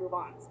mad and move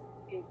on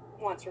and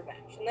wants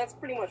revenge. And that's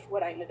pretty much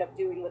what I ended up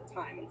doing with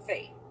Time and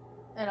Fate.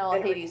 And all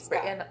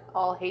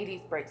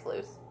Hades breaks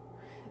loose.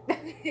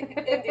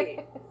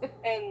 Indeed.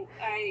 And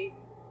I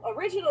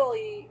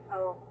originally,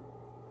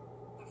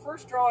 the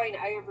first drawing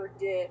I ever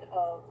did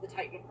of the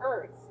Titan of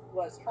Earth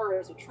was her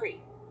as a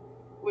tree,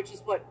 which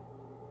is what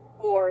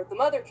bore the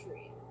mother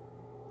tree.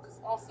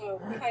 Also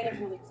kind of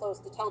really close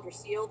to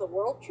Teldrassil, the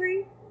world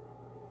tree.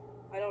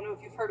 I don't know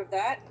if you've heard of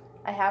that.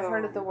 I have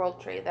heard of the world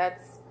tree.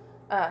 That's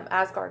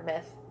Asgard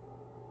myth.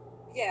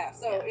 Yeah,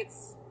 so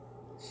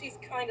she's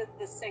kind of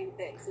the same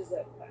thing. She's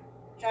a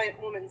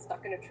giant woman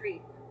stuck in a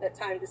tree that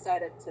Time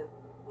decided to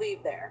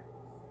leave there.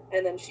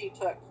 And then she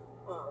took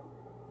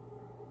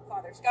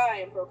Father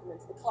Sky and broke him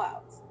into the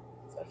clouds.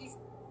 So he's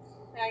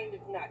kind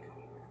of not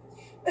coming.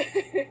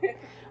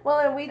 Well,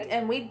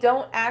 and we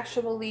don't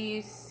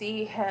actually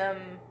see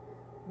him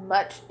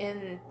much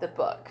in the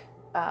book.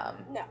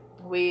 No.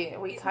 We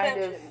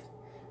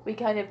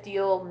kind of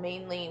deal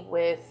mainly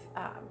with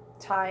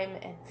Time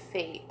and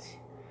Fate.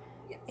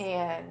 Yes.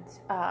 And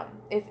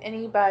if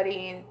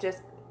anybody,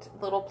 just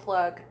little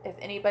plug, if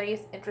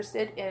anybody's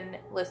interested in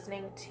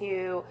listening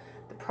to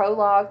the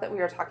prologue that we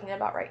are talking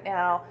about right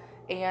now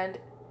and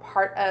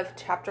part of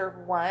chapter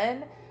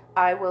 1,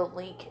 I will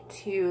link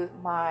to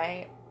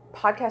my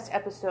podcast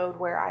episode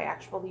where I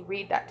actually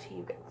read that to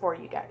you for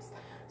you guys.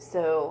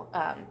 So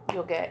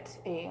you'll get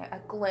a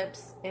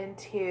glimpse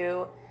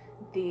into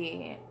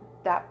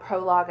that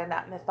prologue and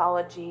that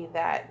mythology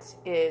that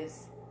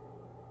is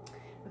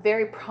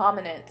very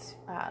prominent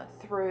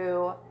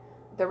through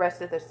the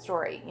rest of the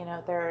story.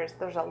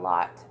 There's a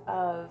lot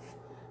of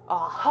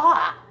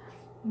aha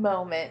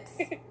moments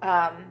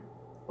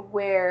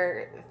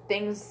where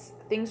things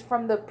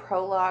from the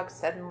prologue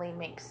suddenly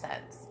make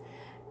sense.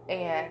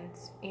 And,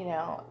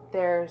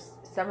 there's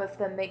some of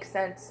them make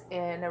sense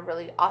in a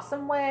really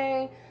awesome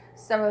way.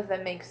 Some of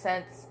them make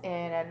sense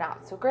in a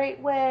not so great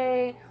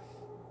way.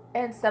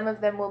 And some of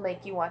them will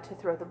make you want to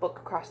throw the book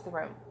across the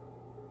room.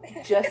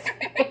 Just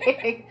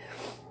saying,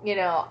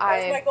 That's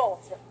my goal.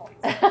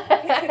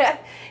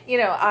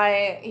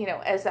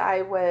 As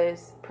I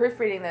was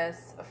proofreading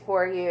this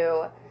for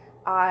you,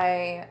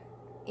 I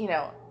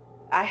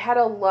had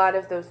a lot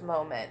of those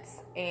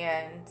moments,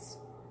 and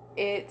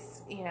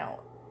it's,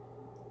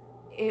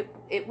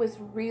 it was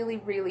really,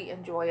 really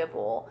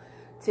enjoyable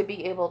to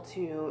be able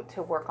to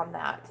work on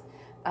that.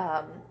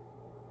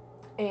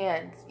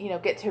 And,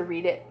 get to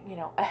read it,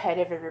 ahead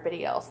of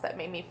everybody else. That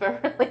made me feel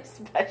really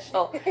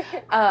special.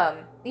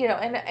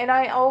 And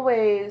I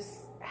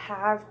always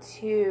have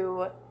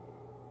to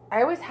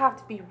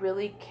be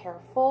really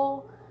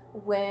careful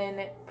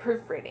when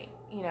proofreading,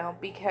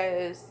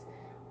 because,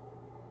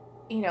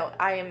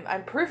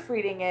 I'm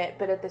proofreading it,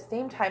 but at the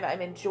same time,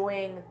 I'm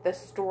enjoying the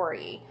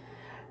story.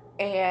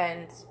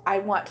 And I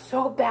want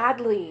so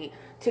badly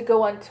to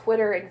go on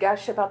Twitter and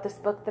gush about this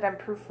book that I'm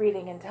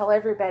proofreading and tell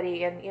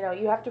everybody, and,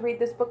 you have to read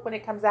this book when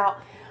it comes out.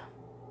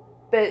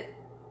 But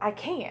I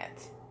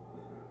can't,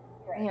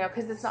 right.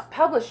 Because it's not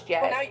published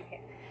yet. Well, now you can.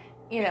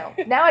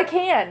 Now I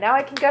can. Now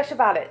I can gush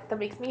about it. That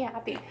makes me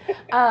happy.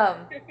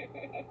 And,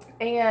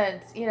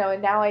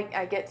 and now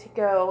I get to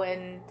go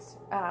and,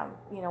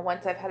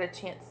 once I've had a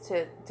chance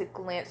to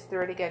glance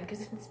through it again,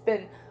 because it's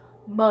been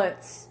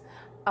months.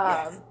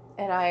 Yes.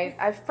 And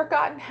I've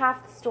forgotten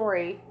half the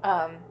story.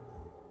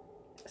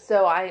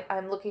 So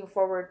I'm looking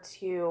forward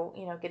to,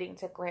 getting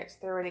to glance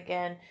through it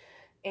again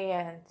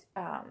and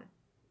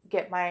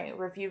get my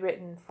review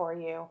written for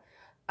you.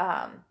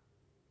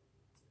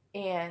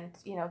 And,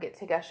 get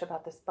to gush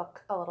about this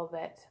book a little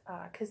bit.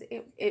 Because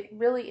it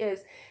really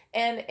is.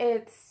 And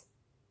it's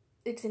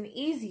an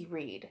easy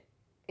read.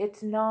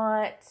 It's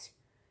not,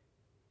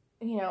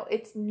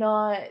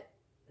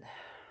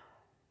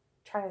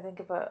 trying to think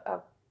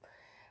of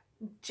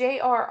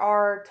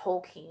J.R.R.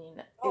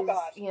 Tolkien Oh is,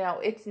 gosh.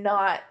 it's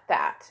not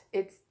that.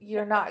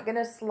 You're not going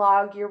to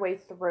slog your way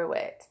through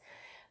it.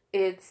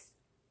 It's,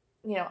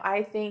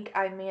 I think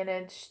I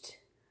managed,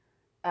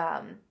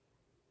 to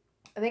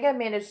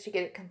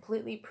get it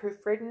completely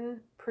proofridden?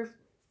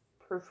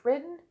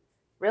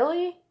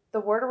 Really? The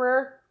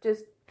worderer?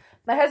 Just,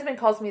 my husband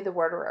calls me the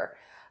worderer.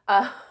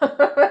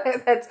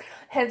 That's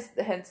hence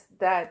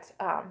that,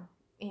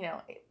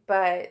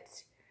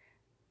 but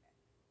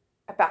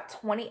about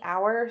 20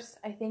 hours,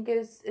 I think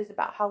is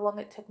about how long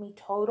it took me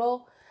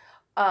total.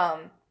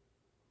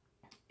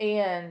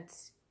 And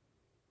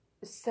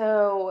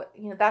so,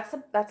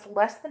 that's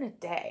less than a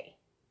day.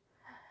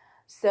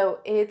 So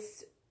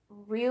it's a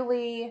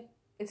really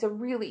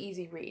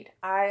easy read.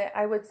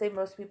 I would say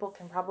most people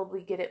can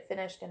probably get it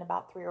finished in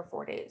about 3 or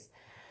 4 days.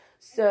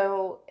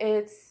 So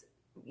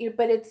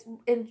but it's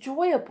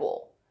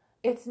enjoyable.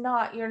 It's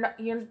not, you're not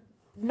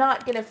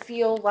going to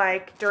feel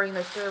like during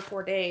those 3 or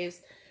 4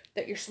 days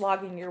that you're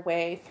slogging your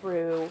way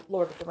through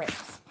Lord of the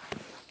Rings.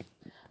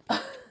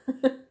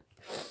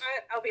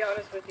 I'll be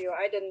honest with you.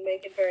 I didn't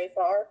make it very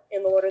far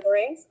in the Lord of the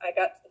Rings. I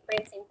got to the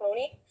Prancing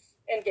Pony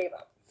and gave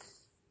up.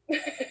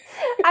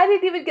 I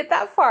didn't even get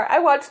that far. I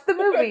watched the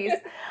movies.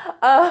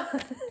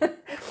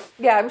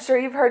 Yeah, I'm sure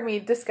you've heard me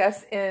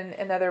discuss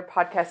in other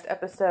podcast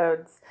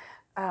episodes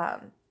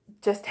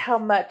just how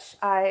much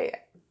I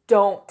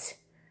don't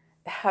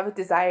have a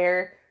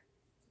desire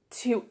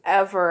to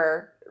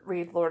ever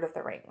read Lord of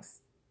the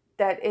Rings.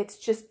 That it's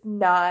just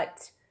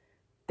not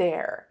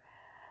there.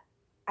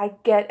 I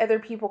get other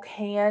people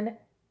can.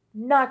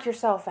 Knock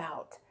yourself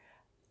out.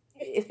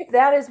 If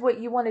that is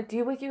what you want to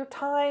do with your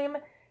time,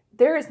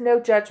 there is no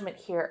judgment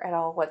here at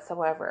all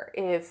whatsoever.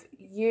 If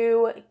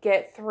you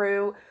get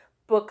through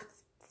book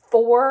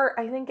 4,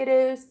 I think it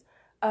is,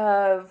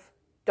 of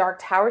Dark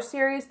Tower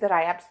series that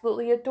I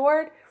absolutely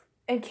adored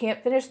and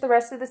can't finish the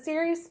rest of the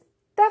series,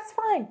 that's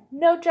fine.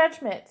 No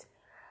judgment.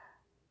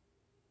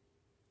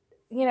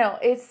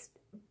 It's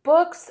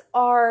books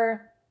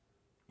are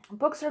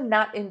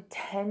not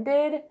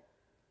intended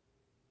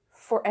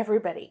for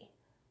everybody.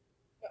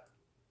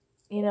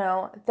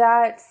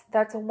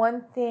 That's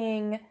one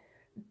thing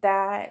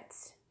that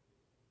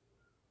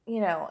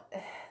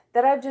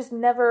that I've just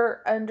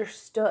never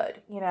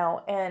understood,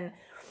 and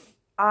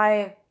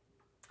I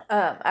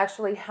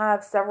actually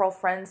have several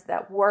friends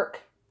that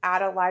work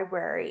at a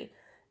library,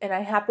 and I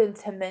happened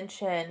to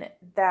mention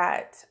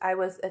that I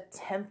was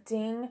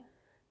attempting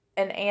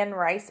an Anne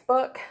Rice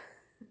book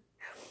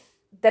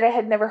that I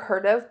had never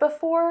heard of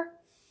before.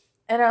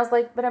 And I was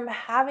like, but I'm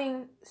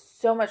having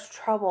so much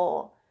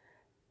trouble.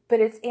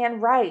 But it's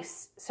Anne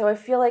Rice, so I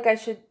feel like I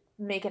should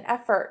make an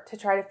effort to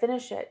try to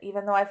finish it,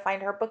 even though I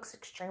find her books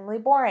extremely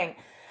boring.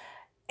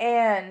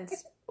 And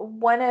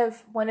one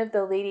of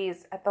the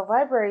ladies at the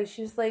library,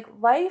 she was like,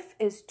 life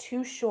is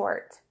too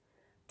short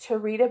to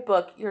read a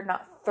book you're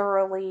not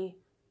thoroughly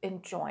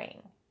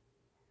enjoying.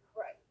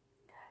 Right.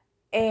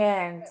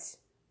 And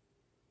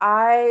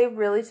I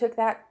really took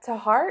that to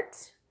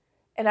heart.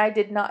 And I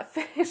did not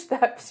finish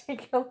that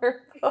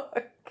particular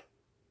book.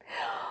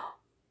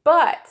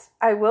 But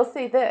I will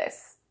say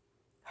this.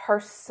 Her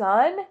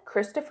son,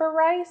 Christopher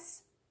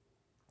Rice,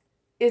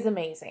 is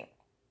amazing.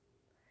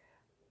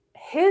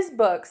 His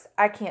books,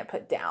 I can't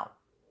put down.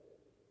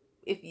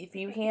 If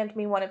you hand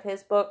me one of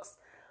his books.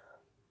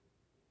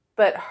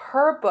 But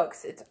her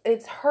books,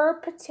 it's her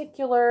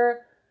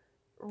particular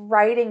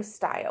writing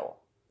style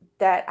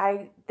that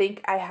I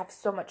think I have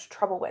so much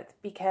trouble with,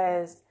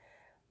 because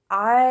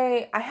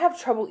I have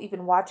trouble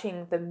even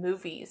watching the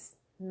movies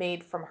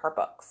made from her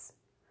books.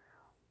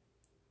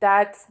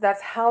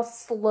 That's how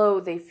slow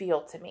they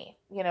feel to me.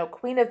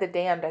 Queen of the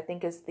Damned, I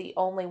think, is the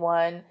only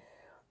one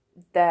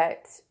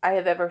that I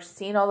have ever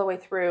seen all the way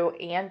through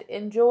and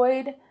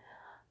enjoyed.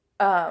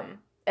 And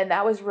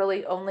that was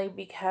really only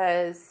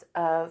because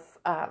of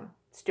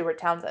Stuart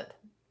Townsend.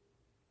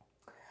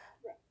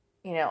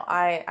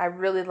 I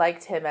really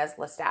liked him as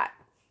Lestat.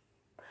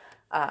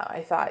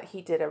 I thought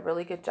he did a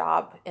really good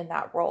job in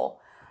that role.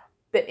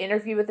 But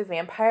Interview with the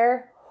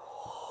Vampire,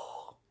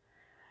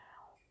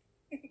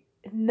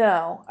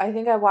 no. I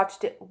think I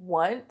watched it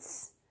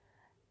once.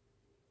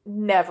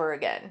 Never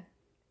again.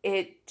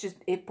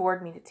 It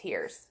bored me to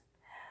tears.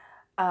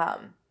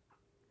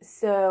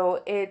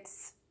 So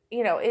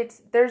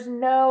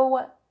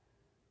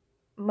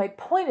my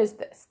point is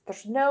this.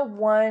 There's no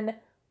one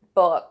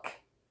book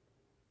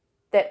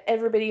that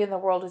everybody in the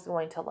world is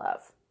going to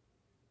love.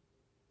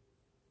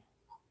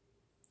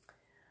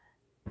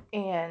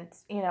 And,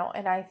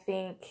 and I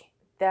think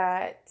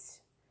that,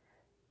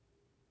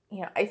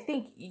 I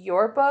think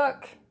your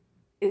book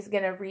is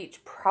going to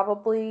reach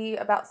probably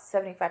about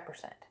 75%.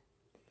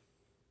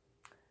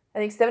 I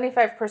think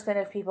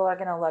 75% of people are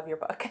going to love your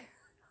book.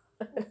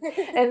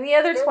 And the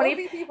other 20 will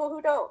be people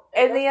who don't.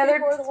 And the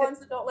other are the ones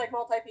that don't like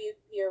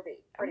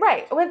multi-POV.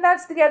 Right. Well,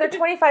 that's the other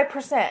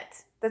 25%.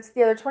 That's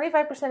the other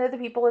 25% of the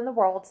people in the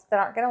world that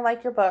aren't going to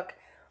like your book.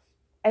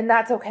 And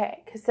that's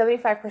okay, because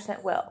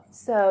 75% will.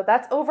 So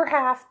that's over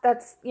half.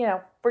 That's,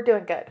 we're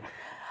doing good.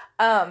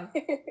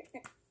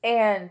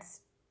 And,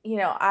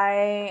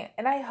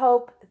 I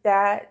hope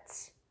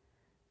that,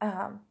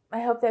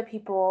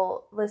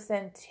 people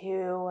listen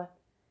to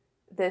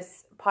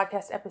this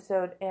podcast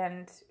episode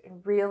and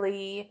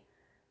really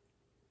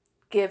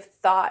give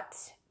thought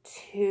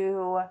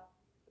to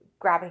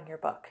grabbing your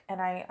book.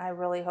 And I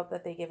really hope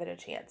that they give it a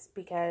chance,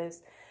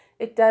 because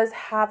it does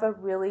have a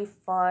really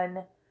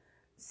fun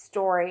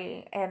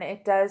story, and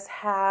it does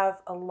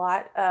have a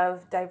lot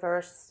of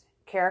diverse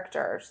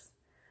characters.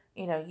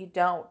 You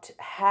don't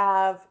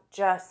have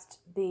just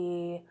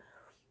the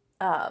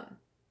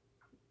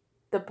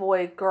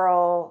boy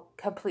girl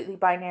completely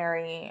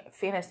binary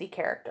fantasy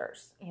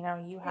characters.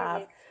 You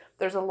have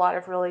there's a lot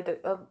of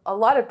a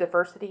lot of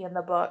diversity in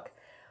the book.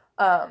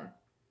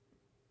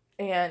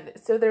 And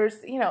so there's,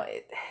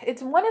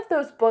 it's one of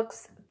those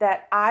books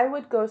that I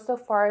would go so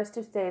far as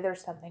to say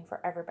there's something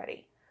for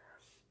everybody.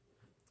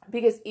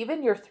 Because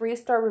even your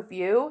 3-star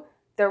review,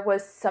 there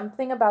was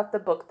something about the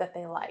book that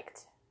they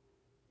liked.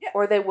 Yes.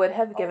 Or they would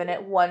have given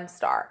it 1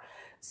 star.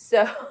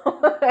 So,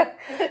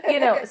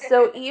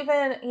 so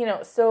even,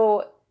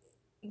 so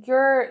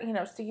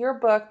your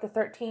book, The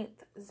 13th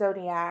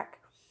Zodiac,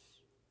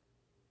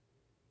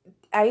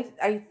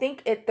 I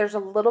think there's a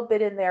little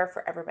bit in there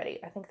for everybody.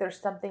 I think there's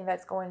something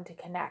that's going to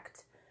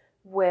connect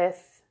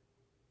with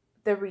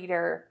the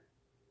reader,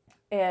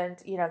 and,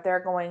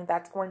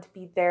 that's going to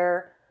be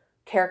their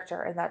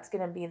character, and that's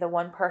going to be the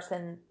one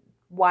person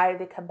why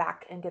they come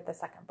back and get the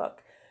second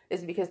book,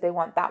 is because they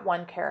want that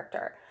one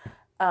character.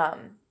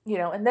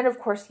 And then of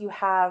course you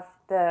have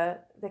the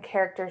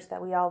characters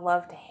that we all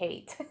love to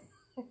hate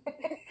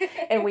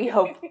and we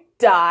hope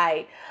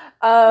die.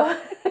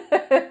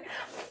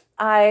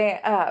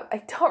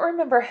 I don't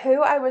remember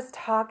who I was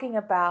talking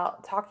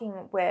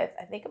with.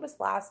 I think it was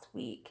last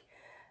week,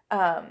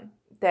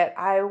 that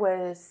I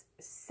was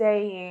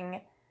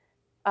saying,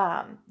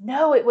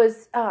 no, it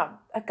was,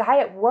 a guy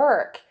at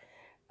work.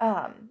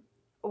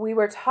 We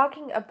were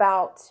talking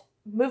about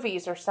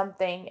movies or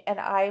something, and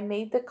I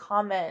made the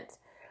comment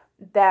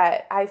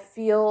that I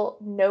feel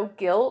no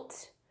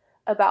guilt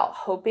about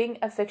hoping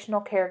a fictional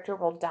character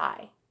will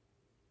die.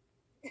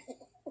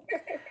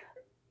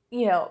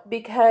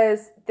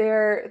 Because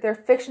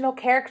they're fictional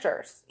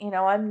characters.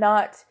 I'm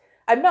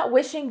not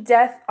wishing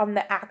death on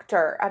the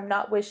actor. I'm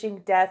not wishing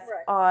death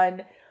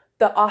on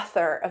the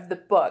author of the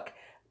book.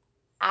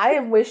 I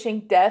am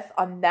wishing death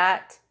on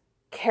that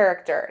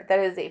character. That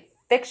is a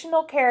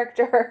fictional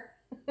character.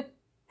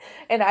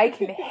 And I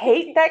can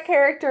hate that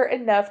character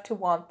enough to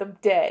want them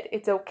dead.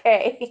 It's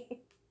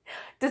okay.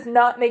 Does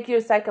not make you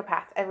a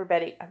psychopath,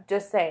 everybody. I'm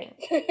just saying.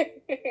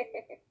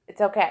 It's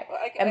okay.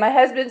 And my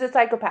husband's a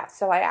psychopath,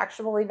 so I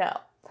actually know.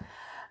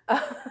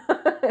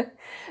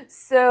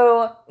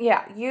 So,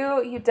 yeah,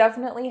 you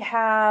definitely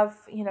have,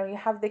 you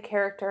have the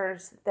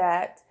characters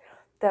that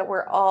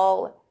we're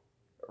all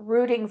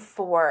rooting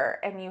for,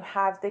 and you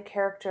have the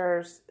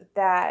characters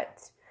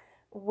that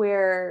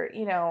we're,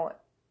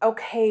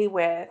 okay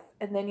with,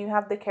 and then you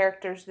have the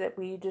characters that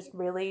we just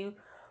really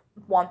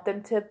want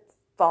them to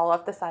fall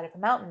off the side of a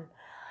mountain.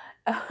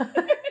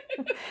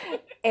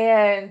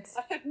 And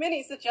I have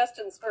many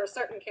suggestions for a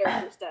certain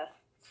character's death.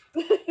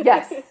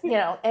 Yes,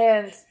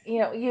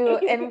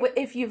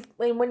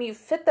 when you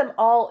fit them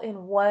all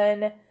in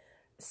one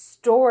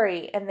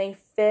story and they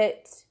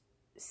fit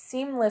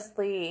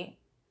seamlessly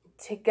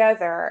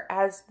together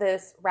as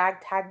this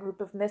ragtag group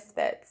of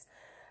misfits,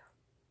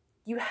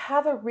 you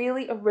have a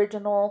really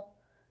original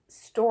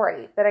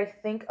story that I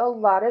think a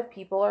lot of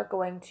people are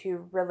going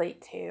to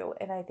relate to,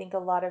 and I think a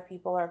lot of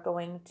people are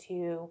going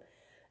to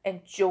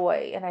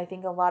enjoy, and I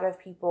think a lot of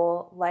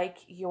people, like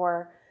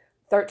your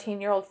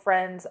 13-year-old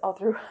friends all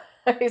through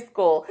high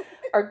school,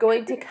 are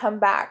going to come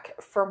back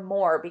for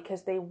more,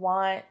 because they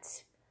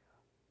want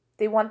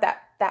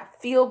that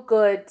feel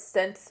good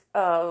sense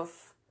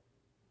of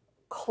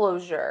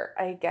closure,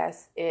 I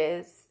guess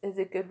is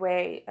a good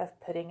way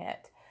of putting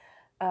it,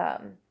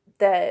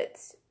 that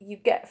you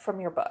get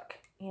from your book.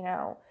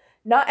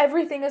 Not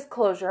everything is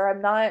closure.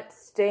 I'm not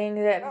saying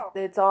that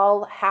it's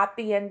all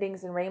happy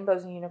endings and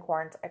rainbows and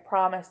unicorns. I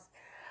promise.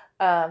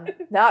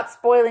 Not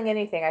spoiling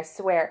anything, I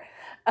swear.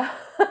 But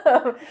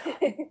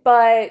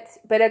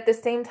at the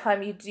same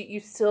time, you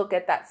still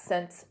get that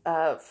sense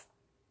of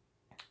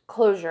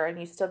closure, and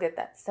you still get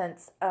that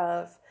sense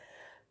of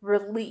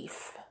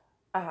relief,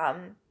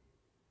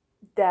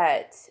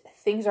 that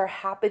things are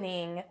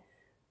happening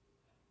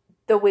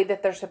the way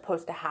that they're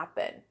supposed to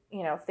happen.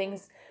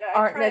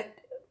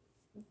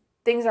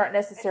 Things aren't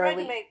necessarily. I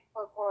tried to make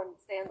book 1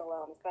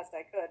 standalone as best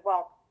I could,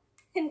 while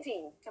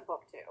hinting to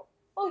book 2.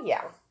 Oh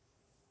yeah.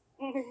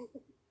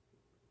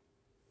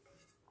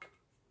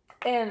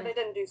 And they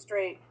didn't do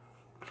straight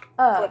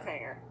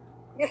cliffhanger.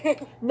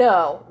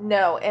 No,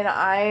 and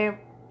I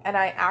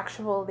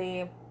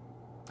actually,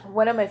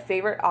 one of my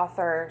favorite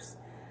authors,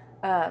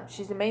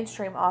 she's a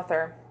mainstream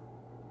author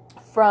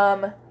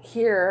from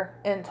here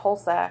in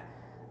Tulsa,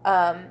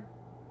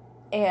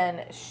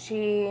 and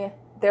she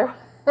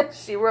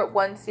wrote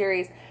one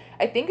series.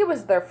 I think it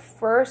was their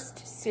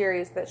first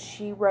series that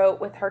she wrote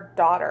with her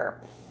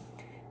daughter,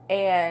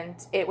 And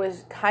it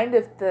was kind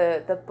of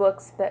the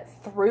books that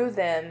threw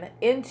them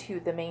into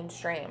the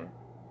mainstream.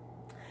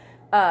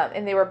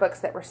 And they were books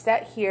that were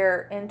set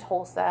here in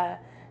Tulsa,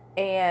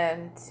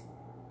 and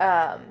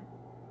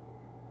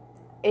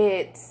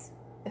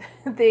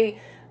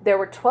there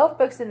were 12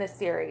 books in this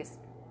series,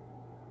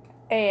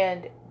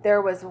 and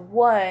there was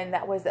one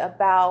that was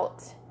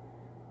about,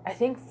 I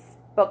think,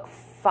 book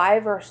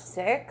 5 or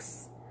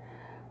 6,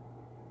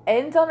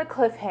 ends on a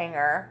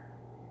cliffhanger,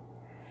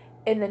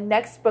 and the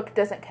next book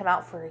doesn't come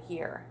out for a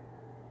year.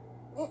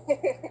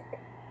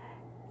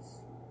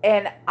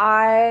 And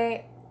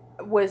I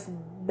was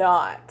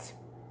not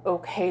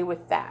okay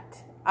with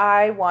that.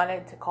 I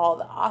wanted to call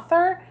the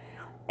author,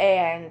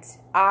 and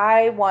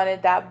I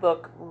wanted that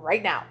book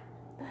right now.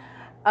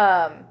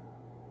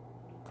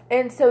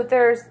 And so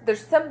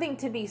there's something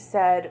to be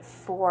said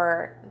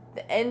for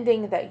the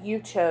ending that you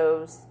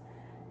chose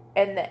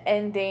and the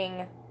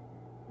ending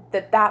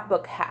that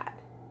book had.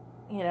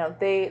 You know,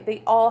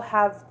 they all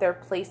have their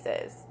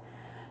places,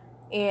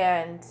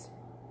 and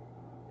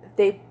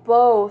they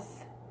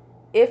both,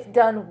 if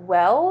done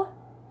well,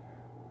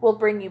 will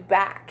bring you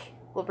back,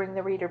 will bring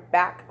the reader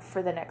back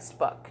for the next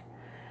book.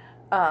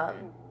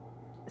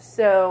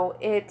 So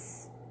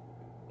it's,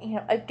 you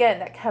know, again,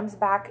 that comes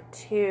back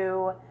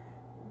to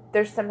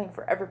there's something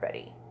for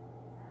everybody.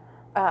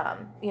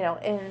 You know,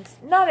 and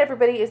not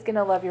everybody is going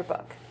to love your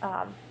book.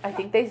 I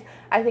think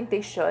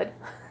they should,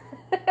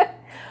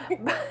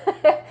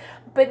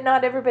 but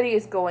not everybody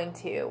is going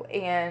to.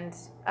 And,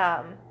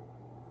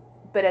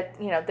 but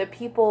you know, the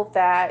people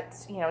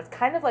that, you know, it's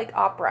kind of like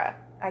opera,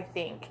 I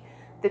think.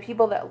 The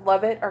people that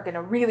love it are going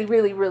to really,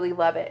 really, really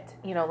love it.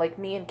 You know, like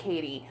me and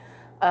Katie.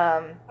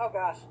 Oh,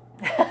 gosh.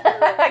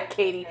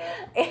 Katie.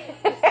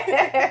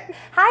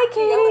 Hi,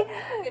 Katie.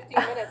 15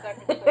 minutes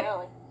after the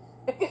finale.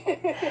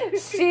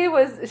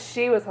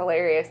 She was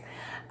hilarious.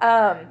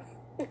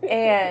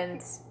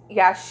 And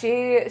yeah,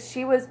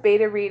 she was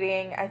beta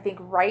reading, I think,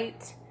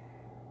 right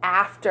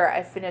after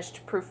I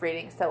finished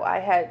proofreading. So I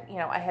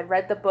had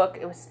read the book.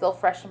 It was still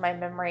fresh in my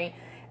memory.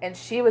 And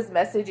she was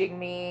messaging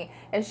me,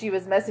 and she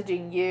was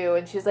messaging you,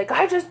 and she's like,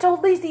 I just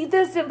told Lacey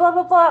this, and blah,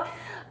 blah, blah.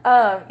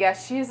 Yeah,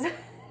 she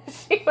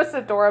was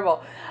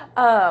adorable.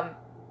 But,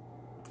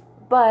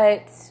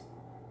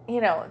 you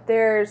know,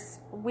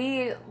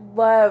 we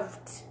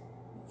loved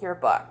your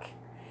book,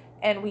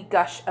 and we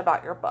gush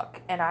about your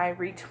book, and I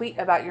retweet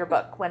about your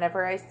book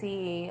whenever I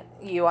see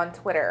you on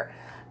Twitter.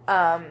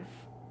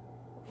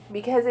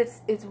 Because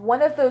it's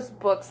one of those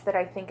books that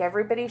I think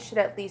everybody should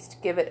at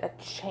least give it a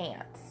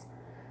chance.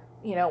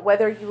 You know,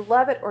 whether you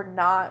love it or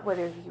not,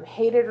 whether you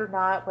hate it or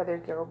not,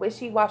 whether you're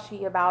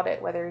wishy-washy about it,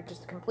 whether you're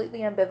just completely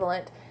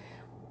ambivalent,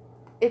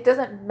 it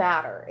doesn't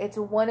matter. It's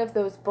one of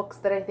those books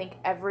that I think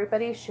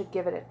everybody should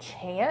give it a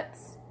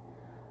chance,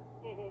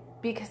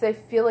 because I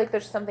feel like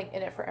there's something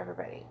in it for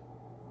everybody.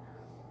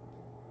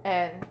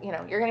 And, you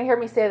know, you're going to hear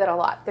me say that a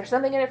lot. There's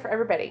something in it for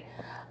everybody.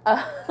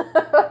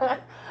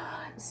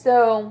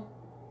 So,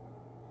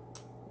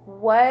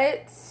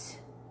 what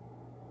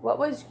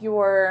was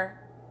your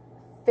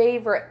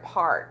favorite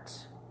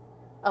part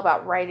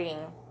about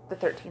writing the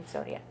 13th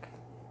Zodiac?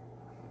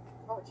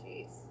 Oh,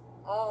 jeez.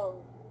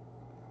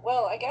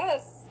 Well, I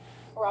guess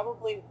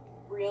probably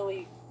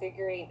really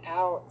figuring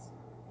out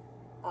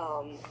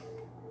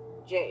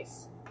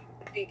Jace,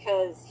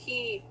 because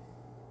he's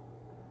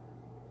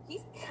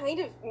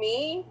kind of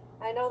me.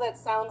 I know that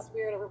sounds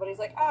weird. Everybody's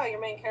like, "Oh, your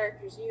main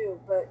character's you,"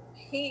 but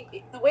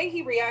the way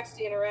he reacts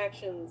to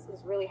interactions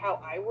is really how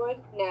I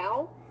would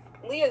now.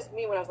 Leah's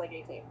me when I was like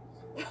 18.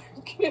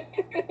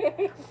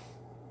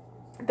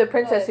 The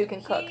princess who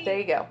can cook. There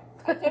you go.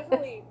 I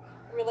definitely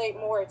relate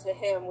more to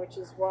him, which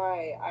is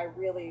why I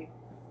really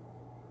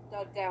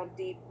dug down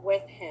deep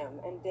with him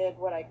and did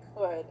what I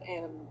could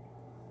and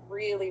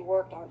really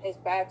worked on his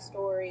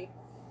backstory.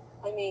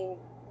 I mean,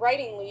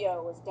 writing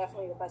Leo was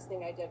definitely the best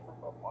thing I did for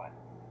book 1,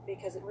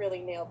 because it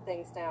really nailed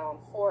things down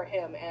for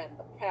him and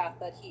the path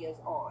that he is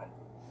on,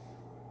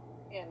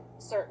 and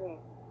certain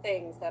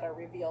things that are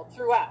revealed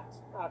throughout,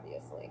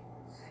 obviously.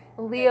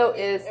 Leo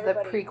is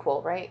the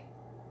prequel, right?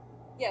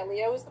 Yeah,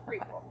 Leo is the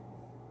prequel.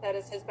 That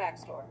is his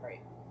backstory.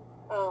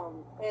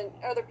 And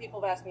other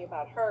people have asked me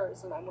about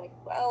hers, and I'm like,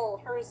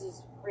 well, hers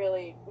is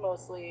really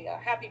mostly a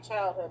happy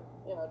childhood,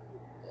 you know,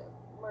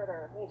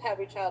 murder and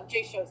happy child.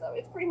 Jay shows up.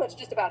 It's pretty much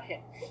just about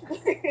him.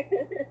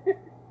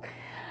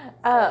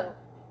 But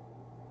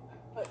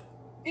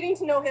getting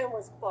to know him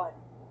was fun.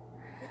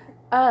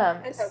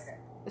 It's okay.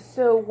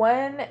 So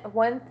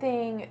one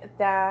thing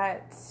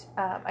that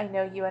I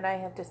know you and I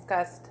have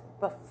discussed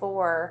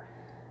before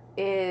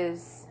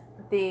is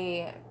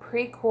the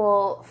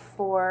prequel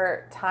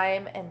for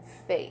Time and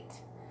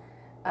Fate,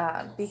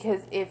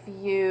 because if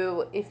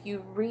you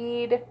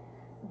read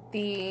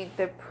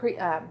the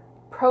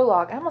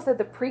prologue, I almost said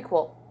the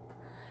prequel.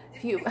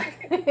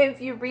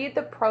 If you read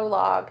the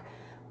prologue,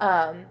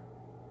 then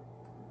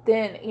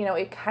you know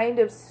it kind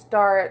of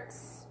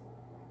starts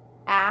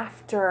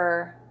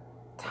after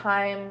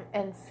Time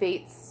and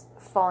Fate's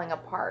falling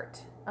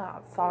apart,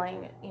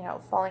 falling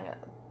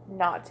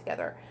not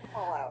together.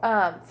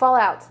 Fallout.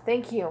 Fallout.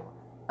 Thank you.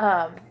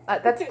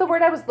 That's the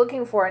word I was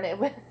looking for, and it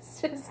was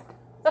just.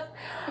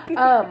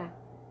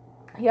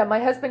 Yeah, my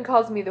husband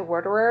calls me the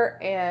worderer,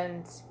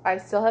 and I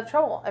still have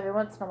trouble every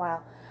once in a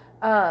while.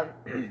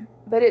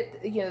 But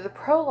the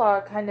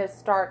prologue kind of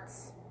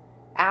starts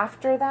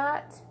after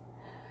that,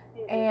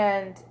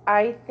 and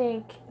I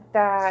think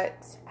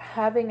that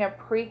having a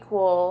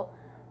prequel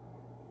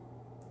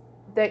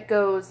that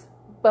goes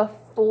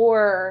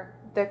before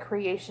the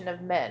creation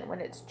of men, when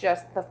it's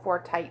just the four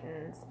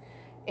titans,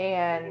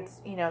 and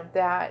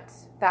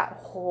that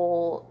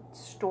whole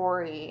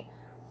story,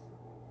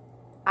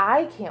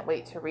 I can't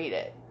wait to read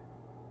it.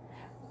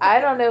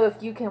 I don't know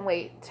if you can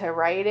wait to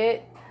write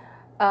it,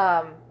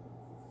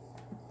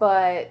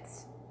 but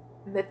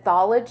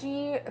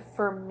mythology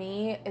for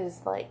me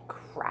is like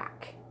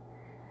crack.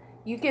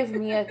 You give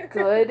me a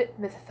good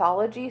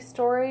mythology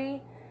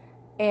story,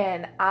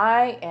 and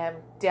I am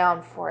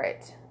down for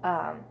it.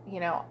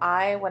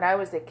 When I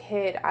was a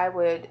kid, I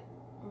would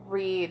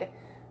read.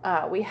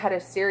 We had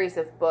a series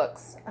of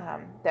books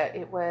that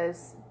it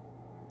was.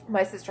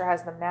 My sister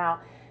has them now.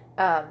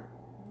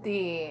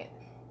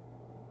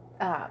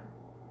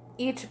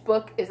 Each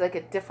book is like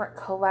a different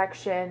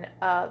collection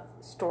of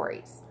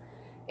stories,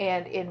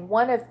 and in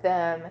one of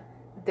them,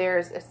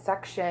 there's a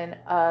section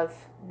of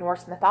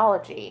Norse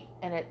mythology,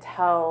 and it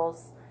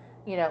tells,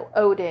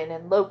 Odin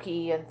and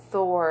Loki and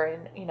Thor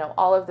and,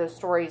 all of those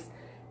stories.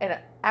 And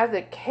as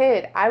a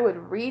kid, I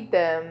would read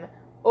them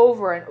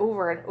over and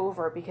over and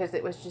over because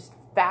it was just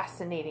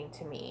fascinating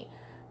to me,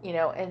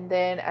 and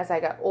then as I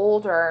got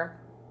older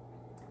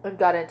and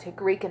got into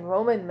Greek and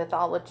Roman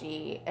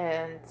mythology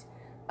and,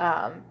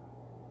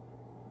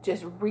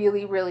 just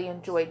really, really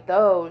enjoyed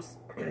those.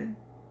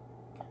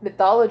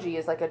 Mythology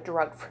is like a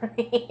drug for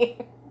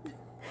me.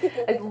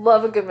 I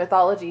love a good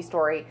mythology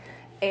story.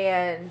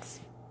 And,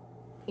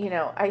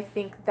 I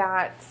think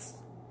that's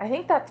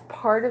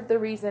part of the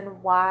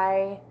reason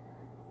why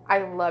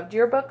I loved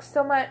your book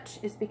so much,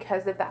 is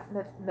because of that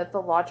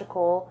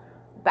mythological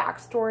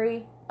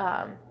backstory.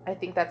 I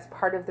think that's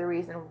part of the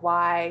reason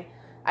why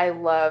I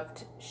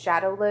loved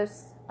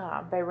Shadowless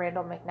by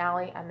Randall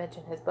McNally. I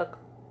mention his book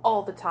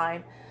all the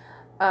time.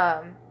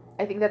 I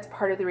think that's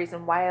part of the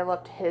reason why I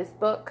loved his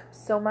book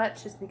so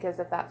much, is because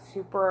of that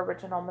super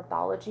original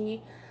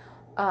mythology.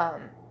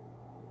 And,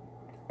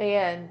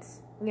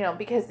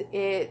 because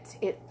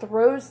it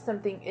throws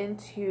something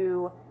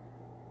into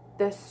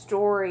the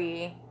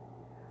story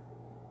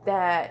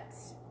that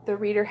the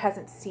reader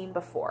hasn't seen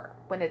before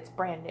when it's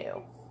brand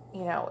new.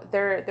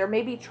 There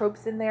may be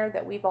tropes in there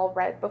that we've all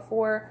read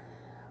before,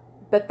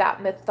 but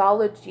that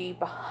mythology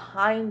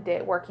behind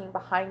it, working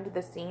behind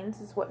the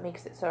scenes, is what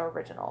makes it so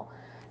original.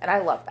 And I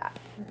love that.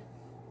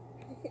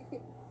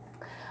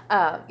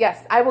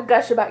 Yes, I will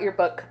gush about your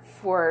book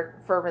for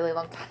a really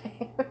long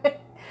time.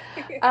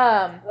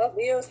 Well,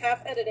 Leo's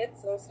half edited,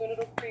 so soon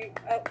it'll be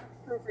out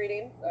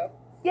proofreading. So.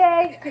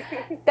 Yay!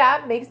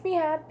 That makes me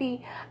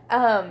happy.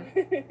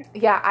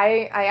 Yeah,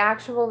 I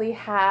actually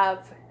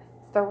have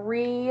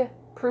 3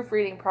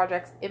 proofreading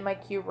projects in my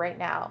queue right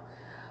now.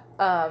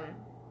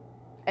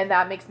 And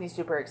that makes me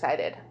super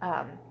excited.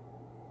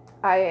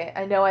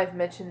 I know I've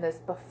mentioned this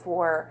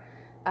before,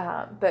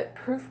 but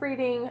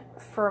proofreading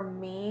for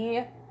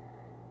me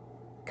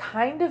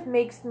kind of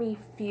makes me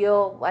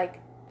feel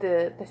like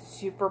the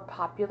super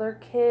popular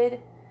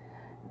kid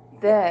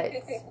that,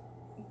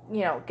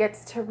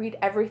 gets to read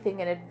everything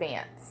in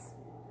advance.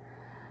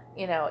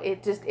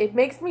 It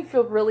makes me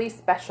feel really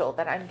special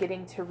that I'm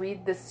getting to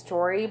read this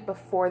story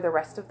before the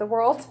rest of the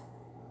world.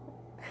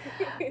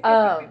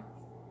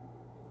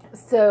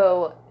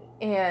 So,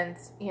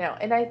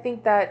 and I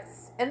think that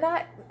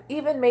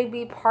even may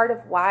be part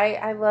of why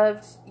I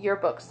loved your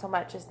book so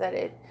much, is that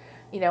it,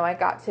 I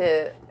got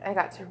to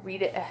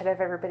read it ahead of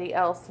everybody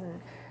else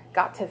and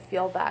got to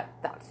feel that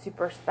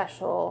super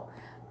special,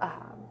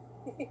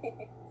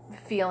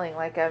 feeling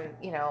like I'm,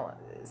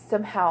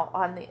 somehow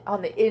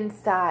on the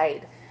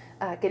inside,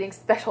 getting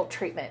special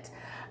treatment,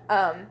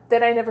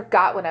 that I never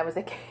got when I was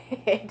a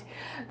kid.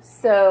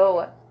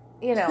 So,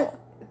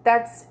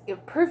 that's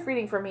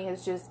proofreading for me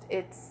is just,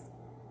 it's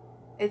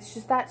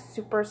just that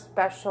super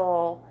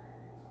special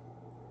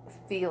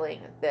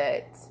feeling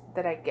that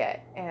I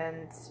get,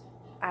 and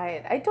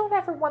I don't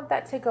ever want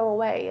that to go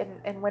away.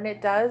 And when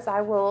it does,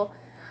 I will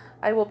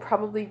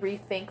probably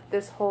rethink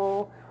this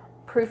whole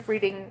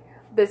proofreading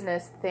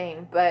business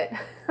thing. But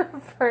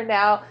for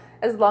now,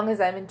 as long as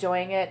I'm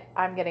enjoying it,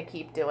 I'm gonna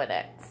keep doing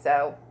it.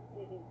 So,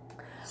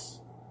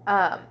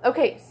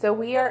 okay, so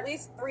we are at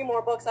least 3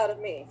 more books out of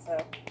me.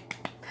 So.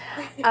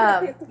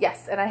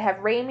 Yes, and I have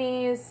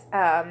Raimi's,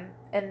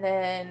 and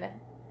then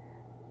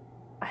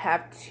I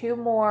have 2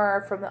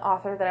 more from the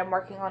author that I'm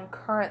working on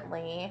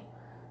currently,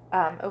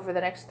 over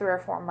the next 3 or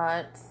 4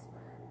 months.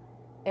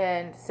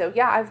 And so,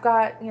 yeah, I've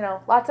got,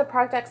 lots of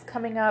projects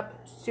coming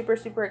up. Super,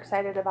 super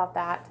excited about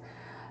that.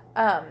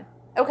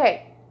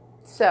 Okay,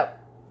 so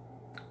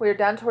we're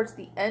down towards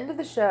the end of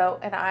the show,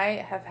 and I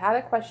have had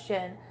a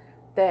question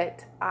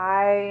that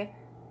I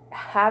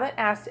haven't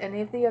asked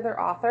any of the other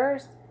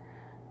authors,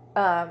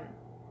 Um,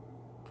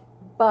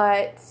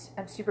 but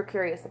I'm super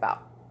curious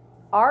about,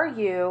 are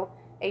you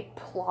a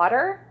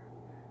plotter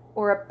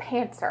or a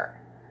pantser?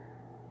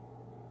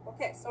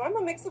 Okay, so I'm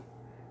a mix of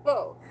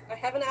both. I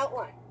have an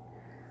outline.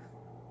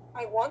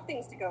 I want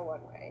things to go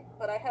one way,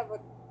 but I have a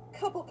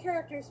couple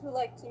characters who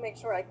like to make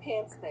sure I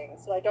pants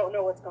things, so I don't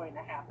know what's going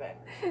to happen.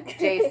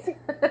 Jace.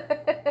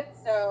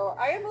 So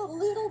I am a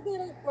little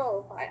bit of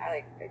both.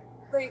 I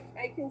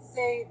can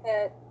say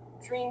that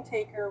Dream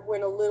Taker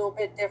went a little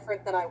bit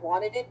different than I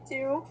wanted it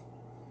to,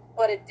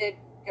 but it did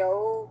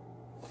go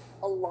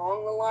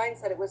along the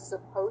lines that it was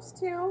supposed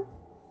to.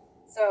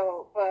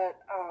 So, but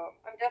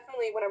I'm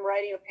definitely, when I'm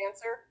writing a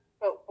pantser,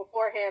 but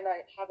beforehand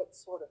I have it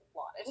sort of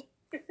plotted.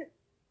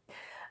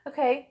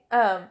 Okay.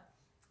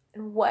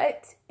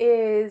 What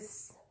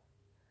is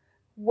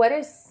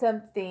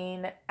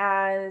something,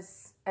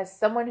 as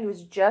someone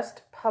who's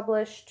just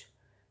published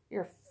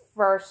your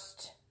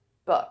first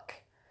book,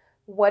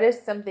 what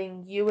is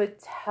something you would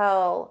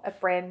tell a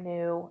brand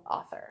new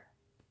author?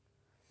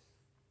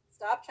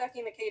 Stop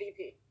checking the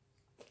KDP.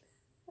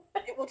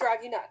 It will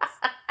drive you nuts.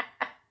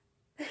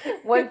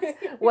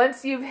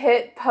 Once you've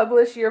hit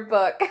publish your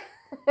book.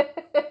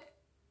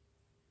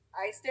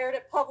 I stared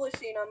at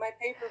publishing on my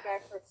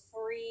paperback for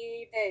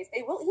 3 days.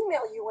 They will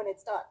email you when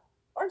it's done.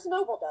 Barnes &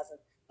 Noble doesn't,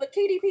 but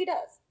KDP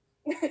does.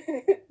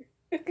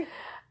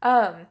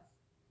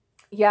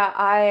 Yeah,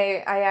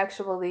 I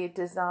actually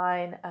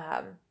design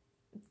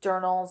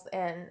journals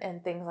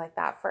and things like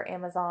that for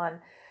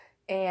Amazon,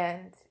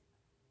 and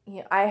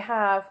I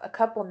have a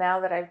couple now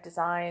that I've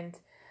designed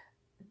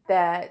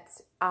that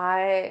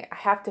I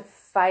have to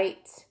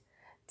fight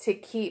to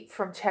keep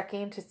from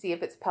checking to see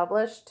if it's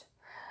published,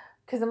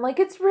 because I'm like,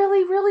 it's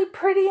really, really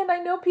pretty and I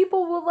know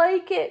people will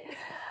like it.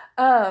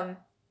 So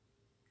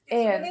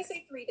when they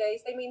say 3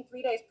 days, they mean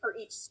 3 days per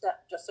each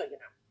step, just so you know.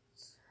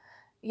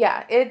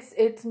 Yeah, it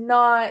is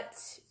not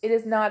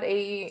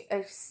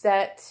a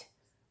set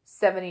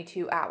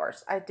 72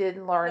 hours. I did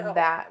learn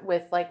that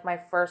with like my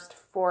first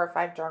 4 or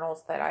 5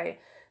 journals that I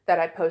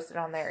posted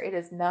on there. It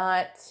is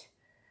not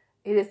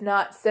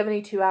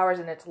 72 hours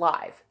and it's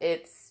live.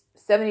 It's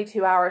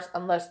 72 hours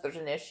unless there's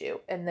an issue,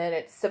 and then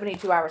it's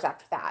 72 hours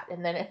after that,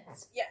 and then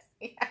it's yes.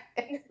 Yeah.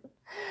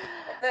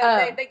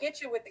 They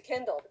get you with the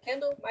Kindle.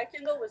 My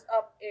Kindle was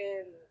up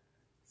in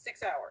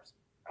 6 hours.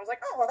 I was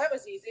like, oh, well, that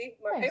was easy.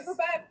 My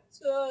paperback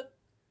took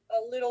a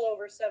little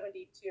over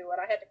 72, and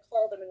I had to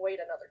call them and wait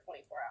another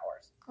 24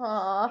 hours.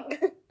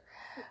 Aww.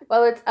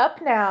 Well, it's up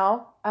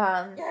now.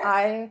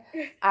 Yes.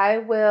 I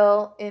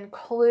will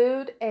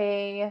include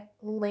a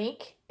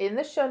link in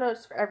the show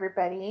notes for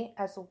everybody,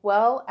 as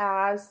well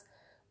as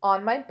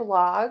on my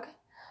blog.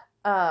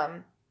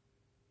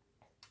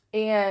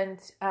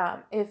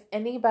 If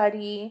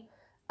anybody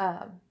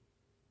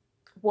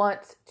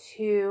wants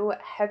to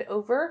head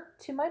over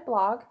to my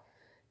blog,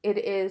 it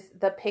is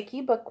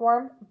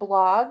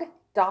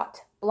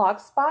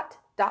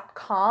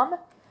thepickybookwormblog.blogspot.com,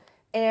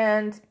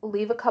 and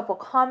leave a couple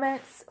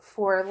comments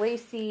for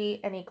Lacey.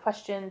 Any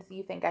questions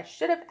you think I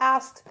should have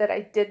asked that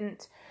I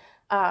didn't,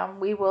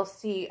 we will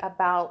see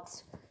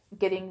about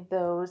getting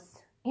those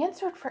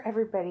answered for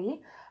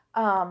everybody.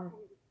 Other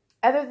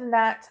than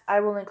that, I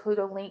will include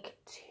a link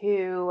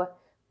to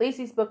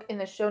Lacey's book in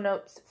the show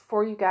notes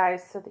for you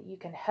guys so that you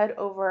can head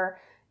over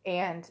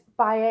and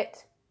buy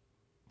it.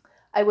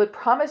 I would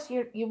promise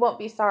you won't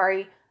be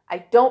sorry. I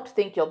don't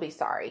think you'll be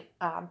sorry,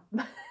 but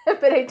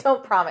I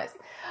don't promise.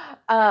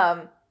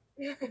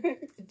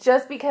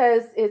 Just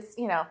because it's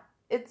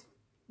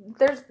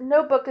there's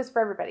no book is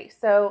for everybody.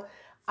 So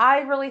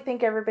I really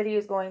think everybody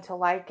is going to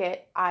like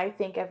it. I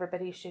think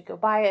everybody should go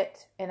buy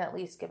it and at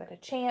least give it a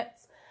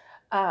chance.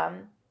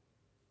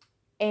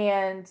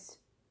 And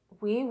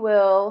we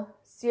will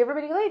see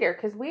everybody later,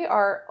 because we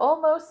are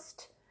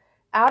almost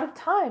out of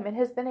time. It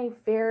has been a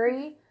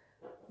very,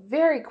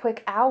 very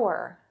quick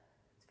hour.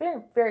 It's a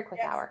very, very quick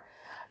hour.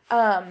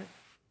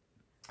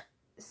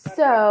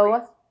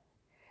 So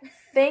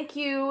thank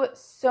you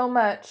so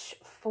much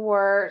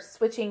for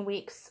switching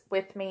weeks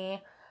with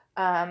me.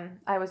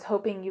 I was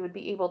hoping you would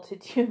be able to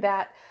do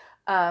that.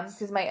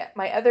 Because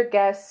my other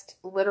guest,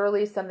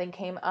 literally something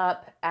came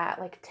up at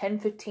like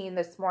 10:15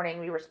 this morning.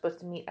 We were supposed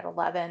to meet at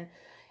 11,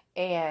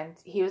 and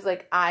he was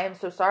like, I am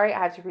so sorry,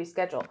 I have to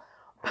reschedule.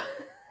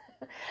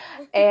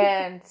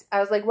 And I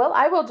was like, well,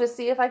 I will just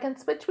see if I can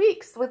switch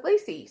weeks with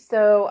Lacey.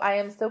 So I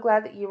am so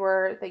glad that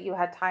you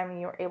had time and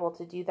you were able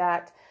to do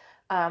that.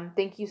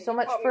 Thank you so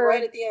much for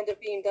right at the end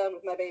of being done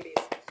with my babies.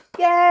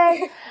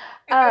 Yay!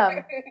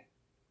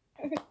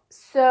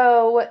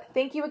 So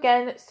thank you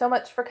again so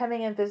much for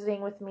coming and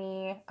visiting with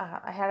me.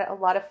 I had a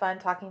lot of fun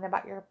talking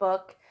about your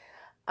book.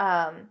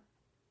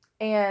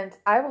 And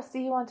I will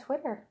see you on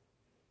Twitter.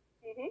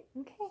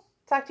 Mm-hmm. Okay.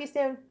 Talk to you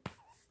soon.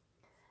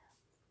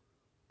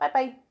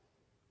 Bye-bye.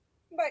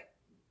 Bye.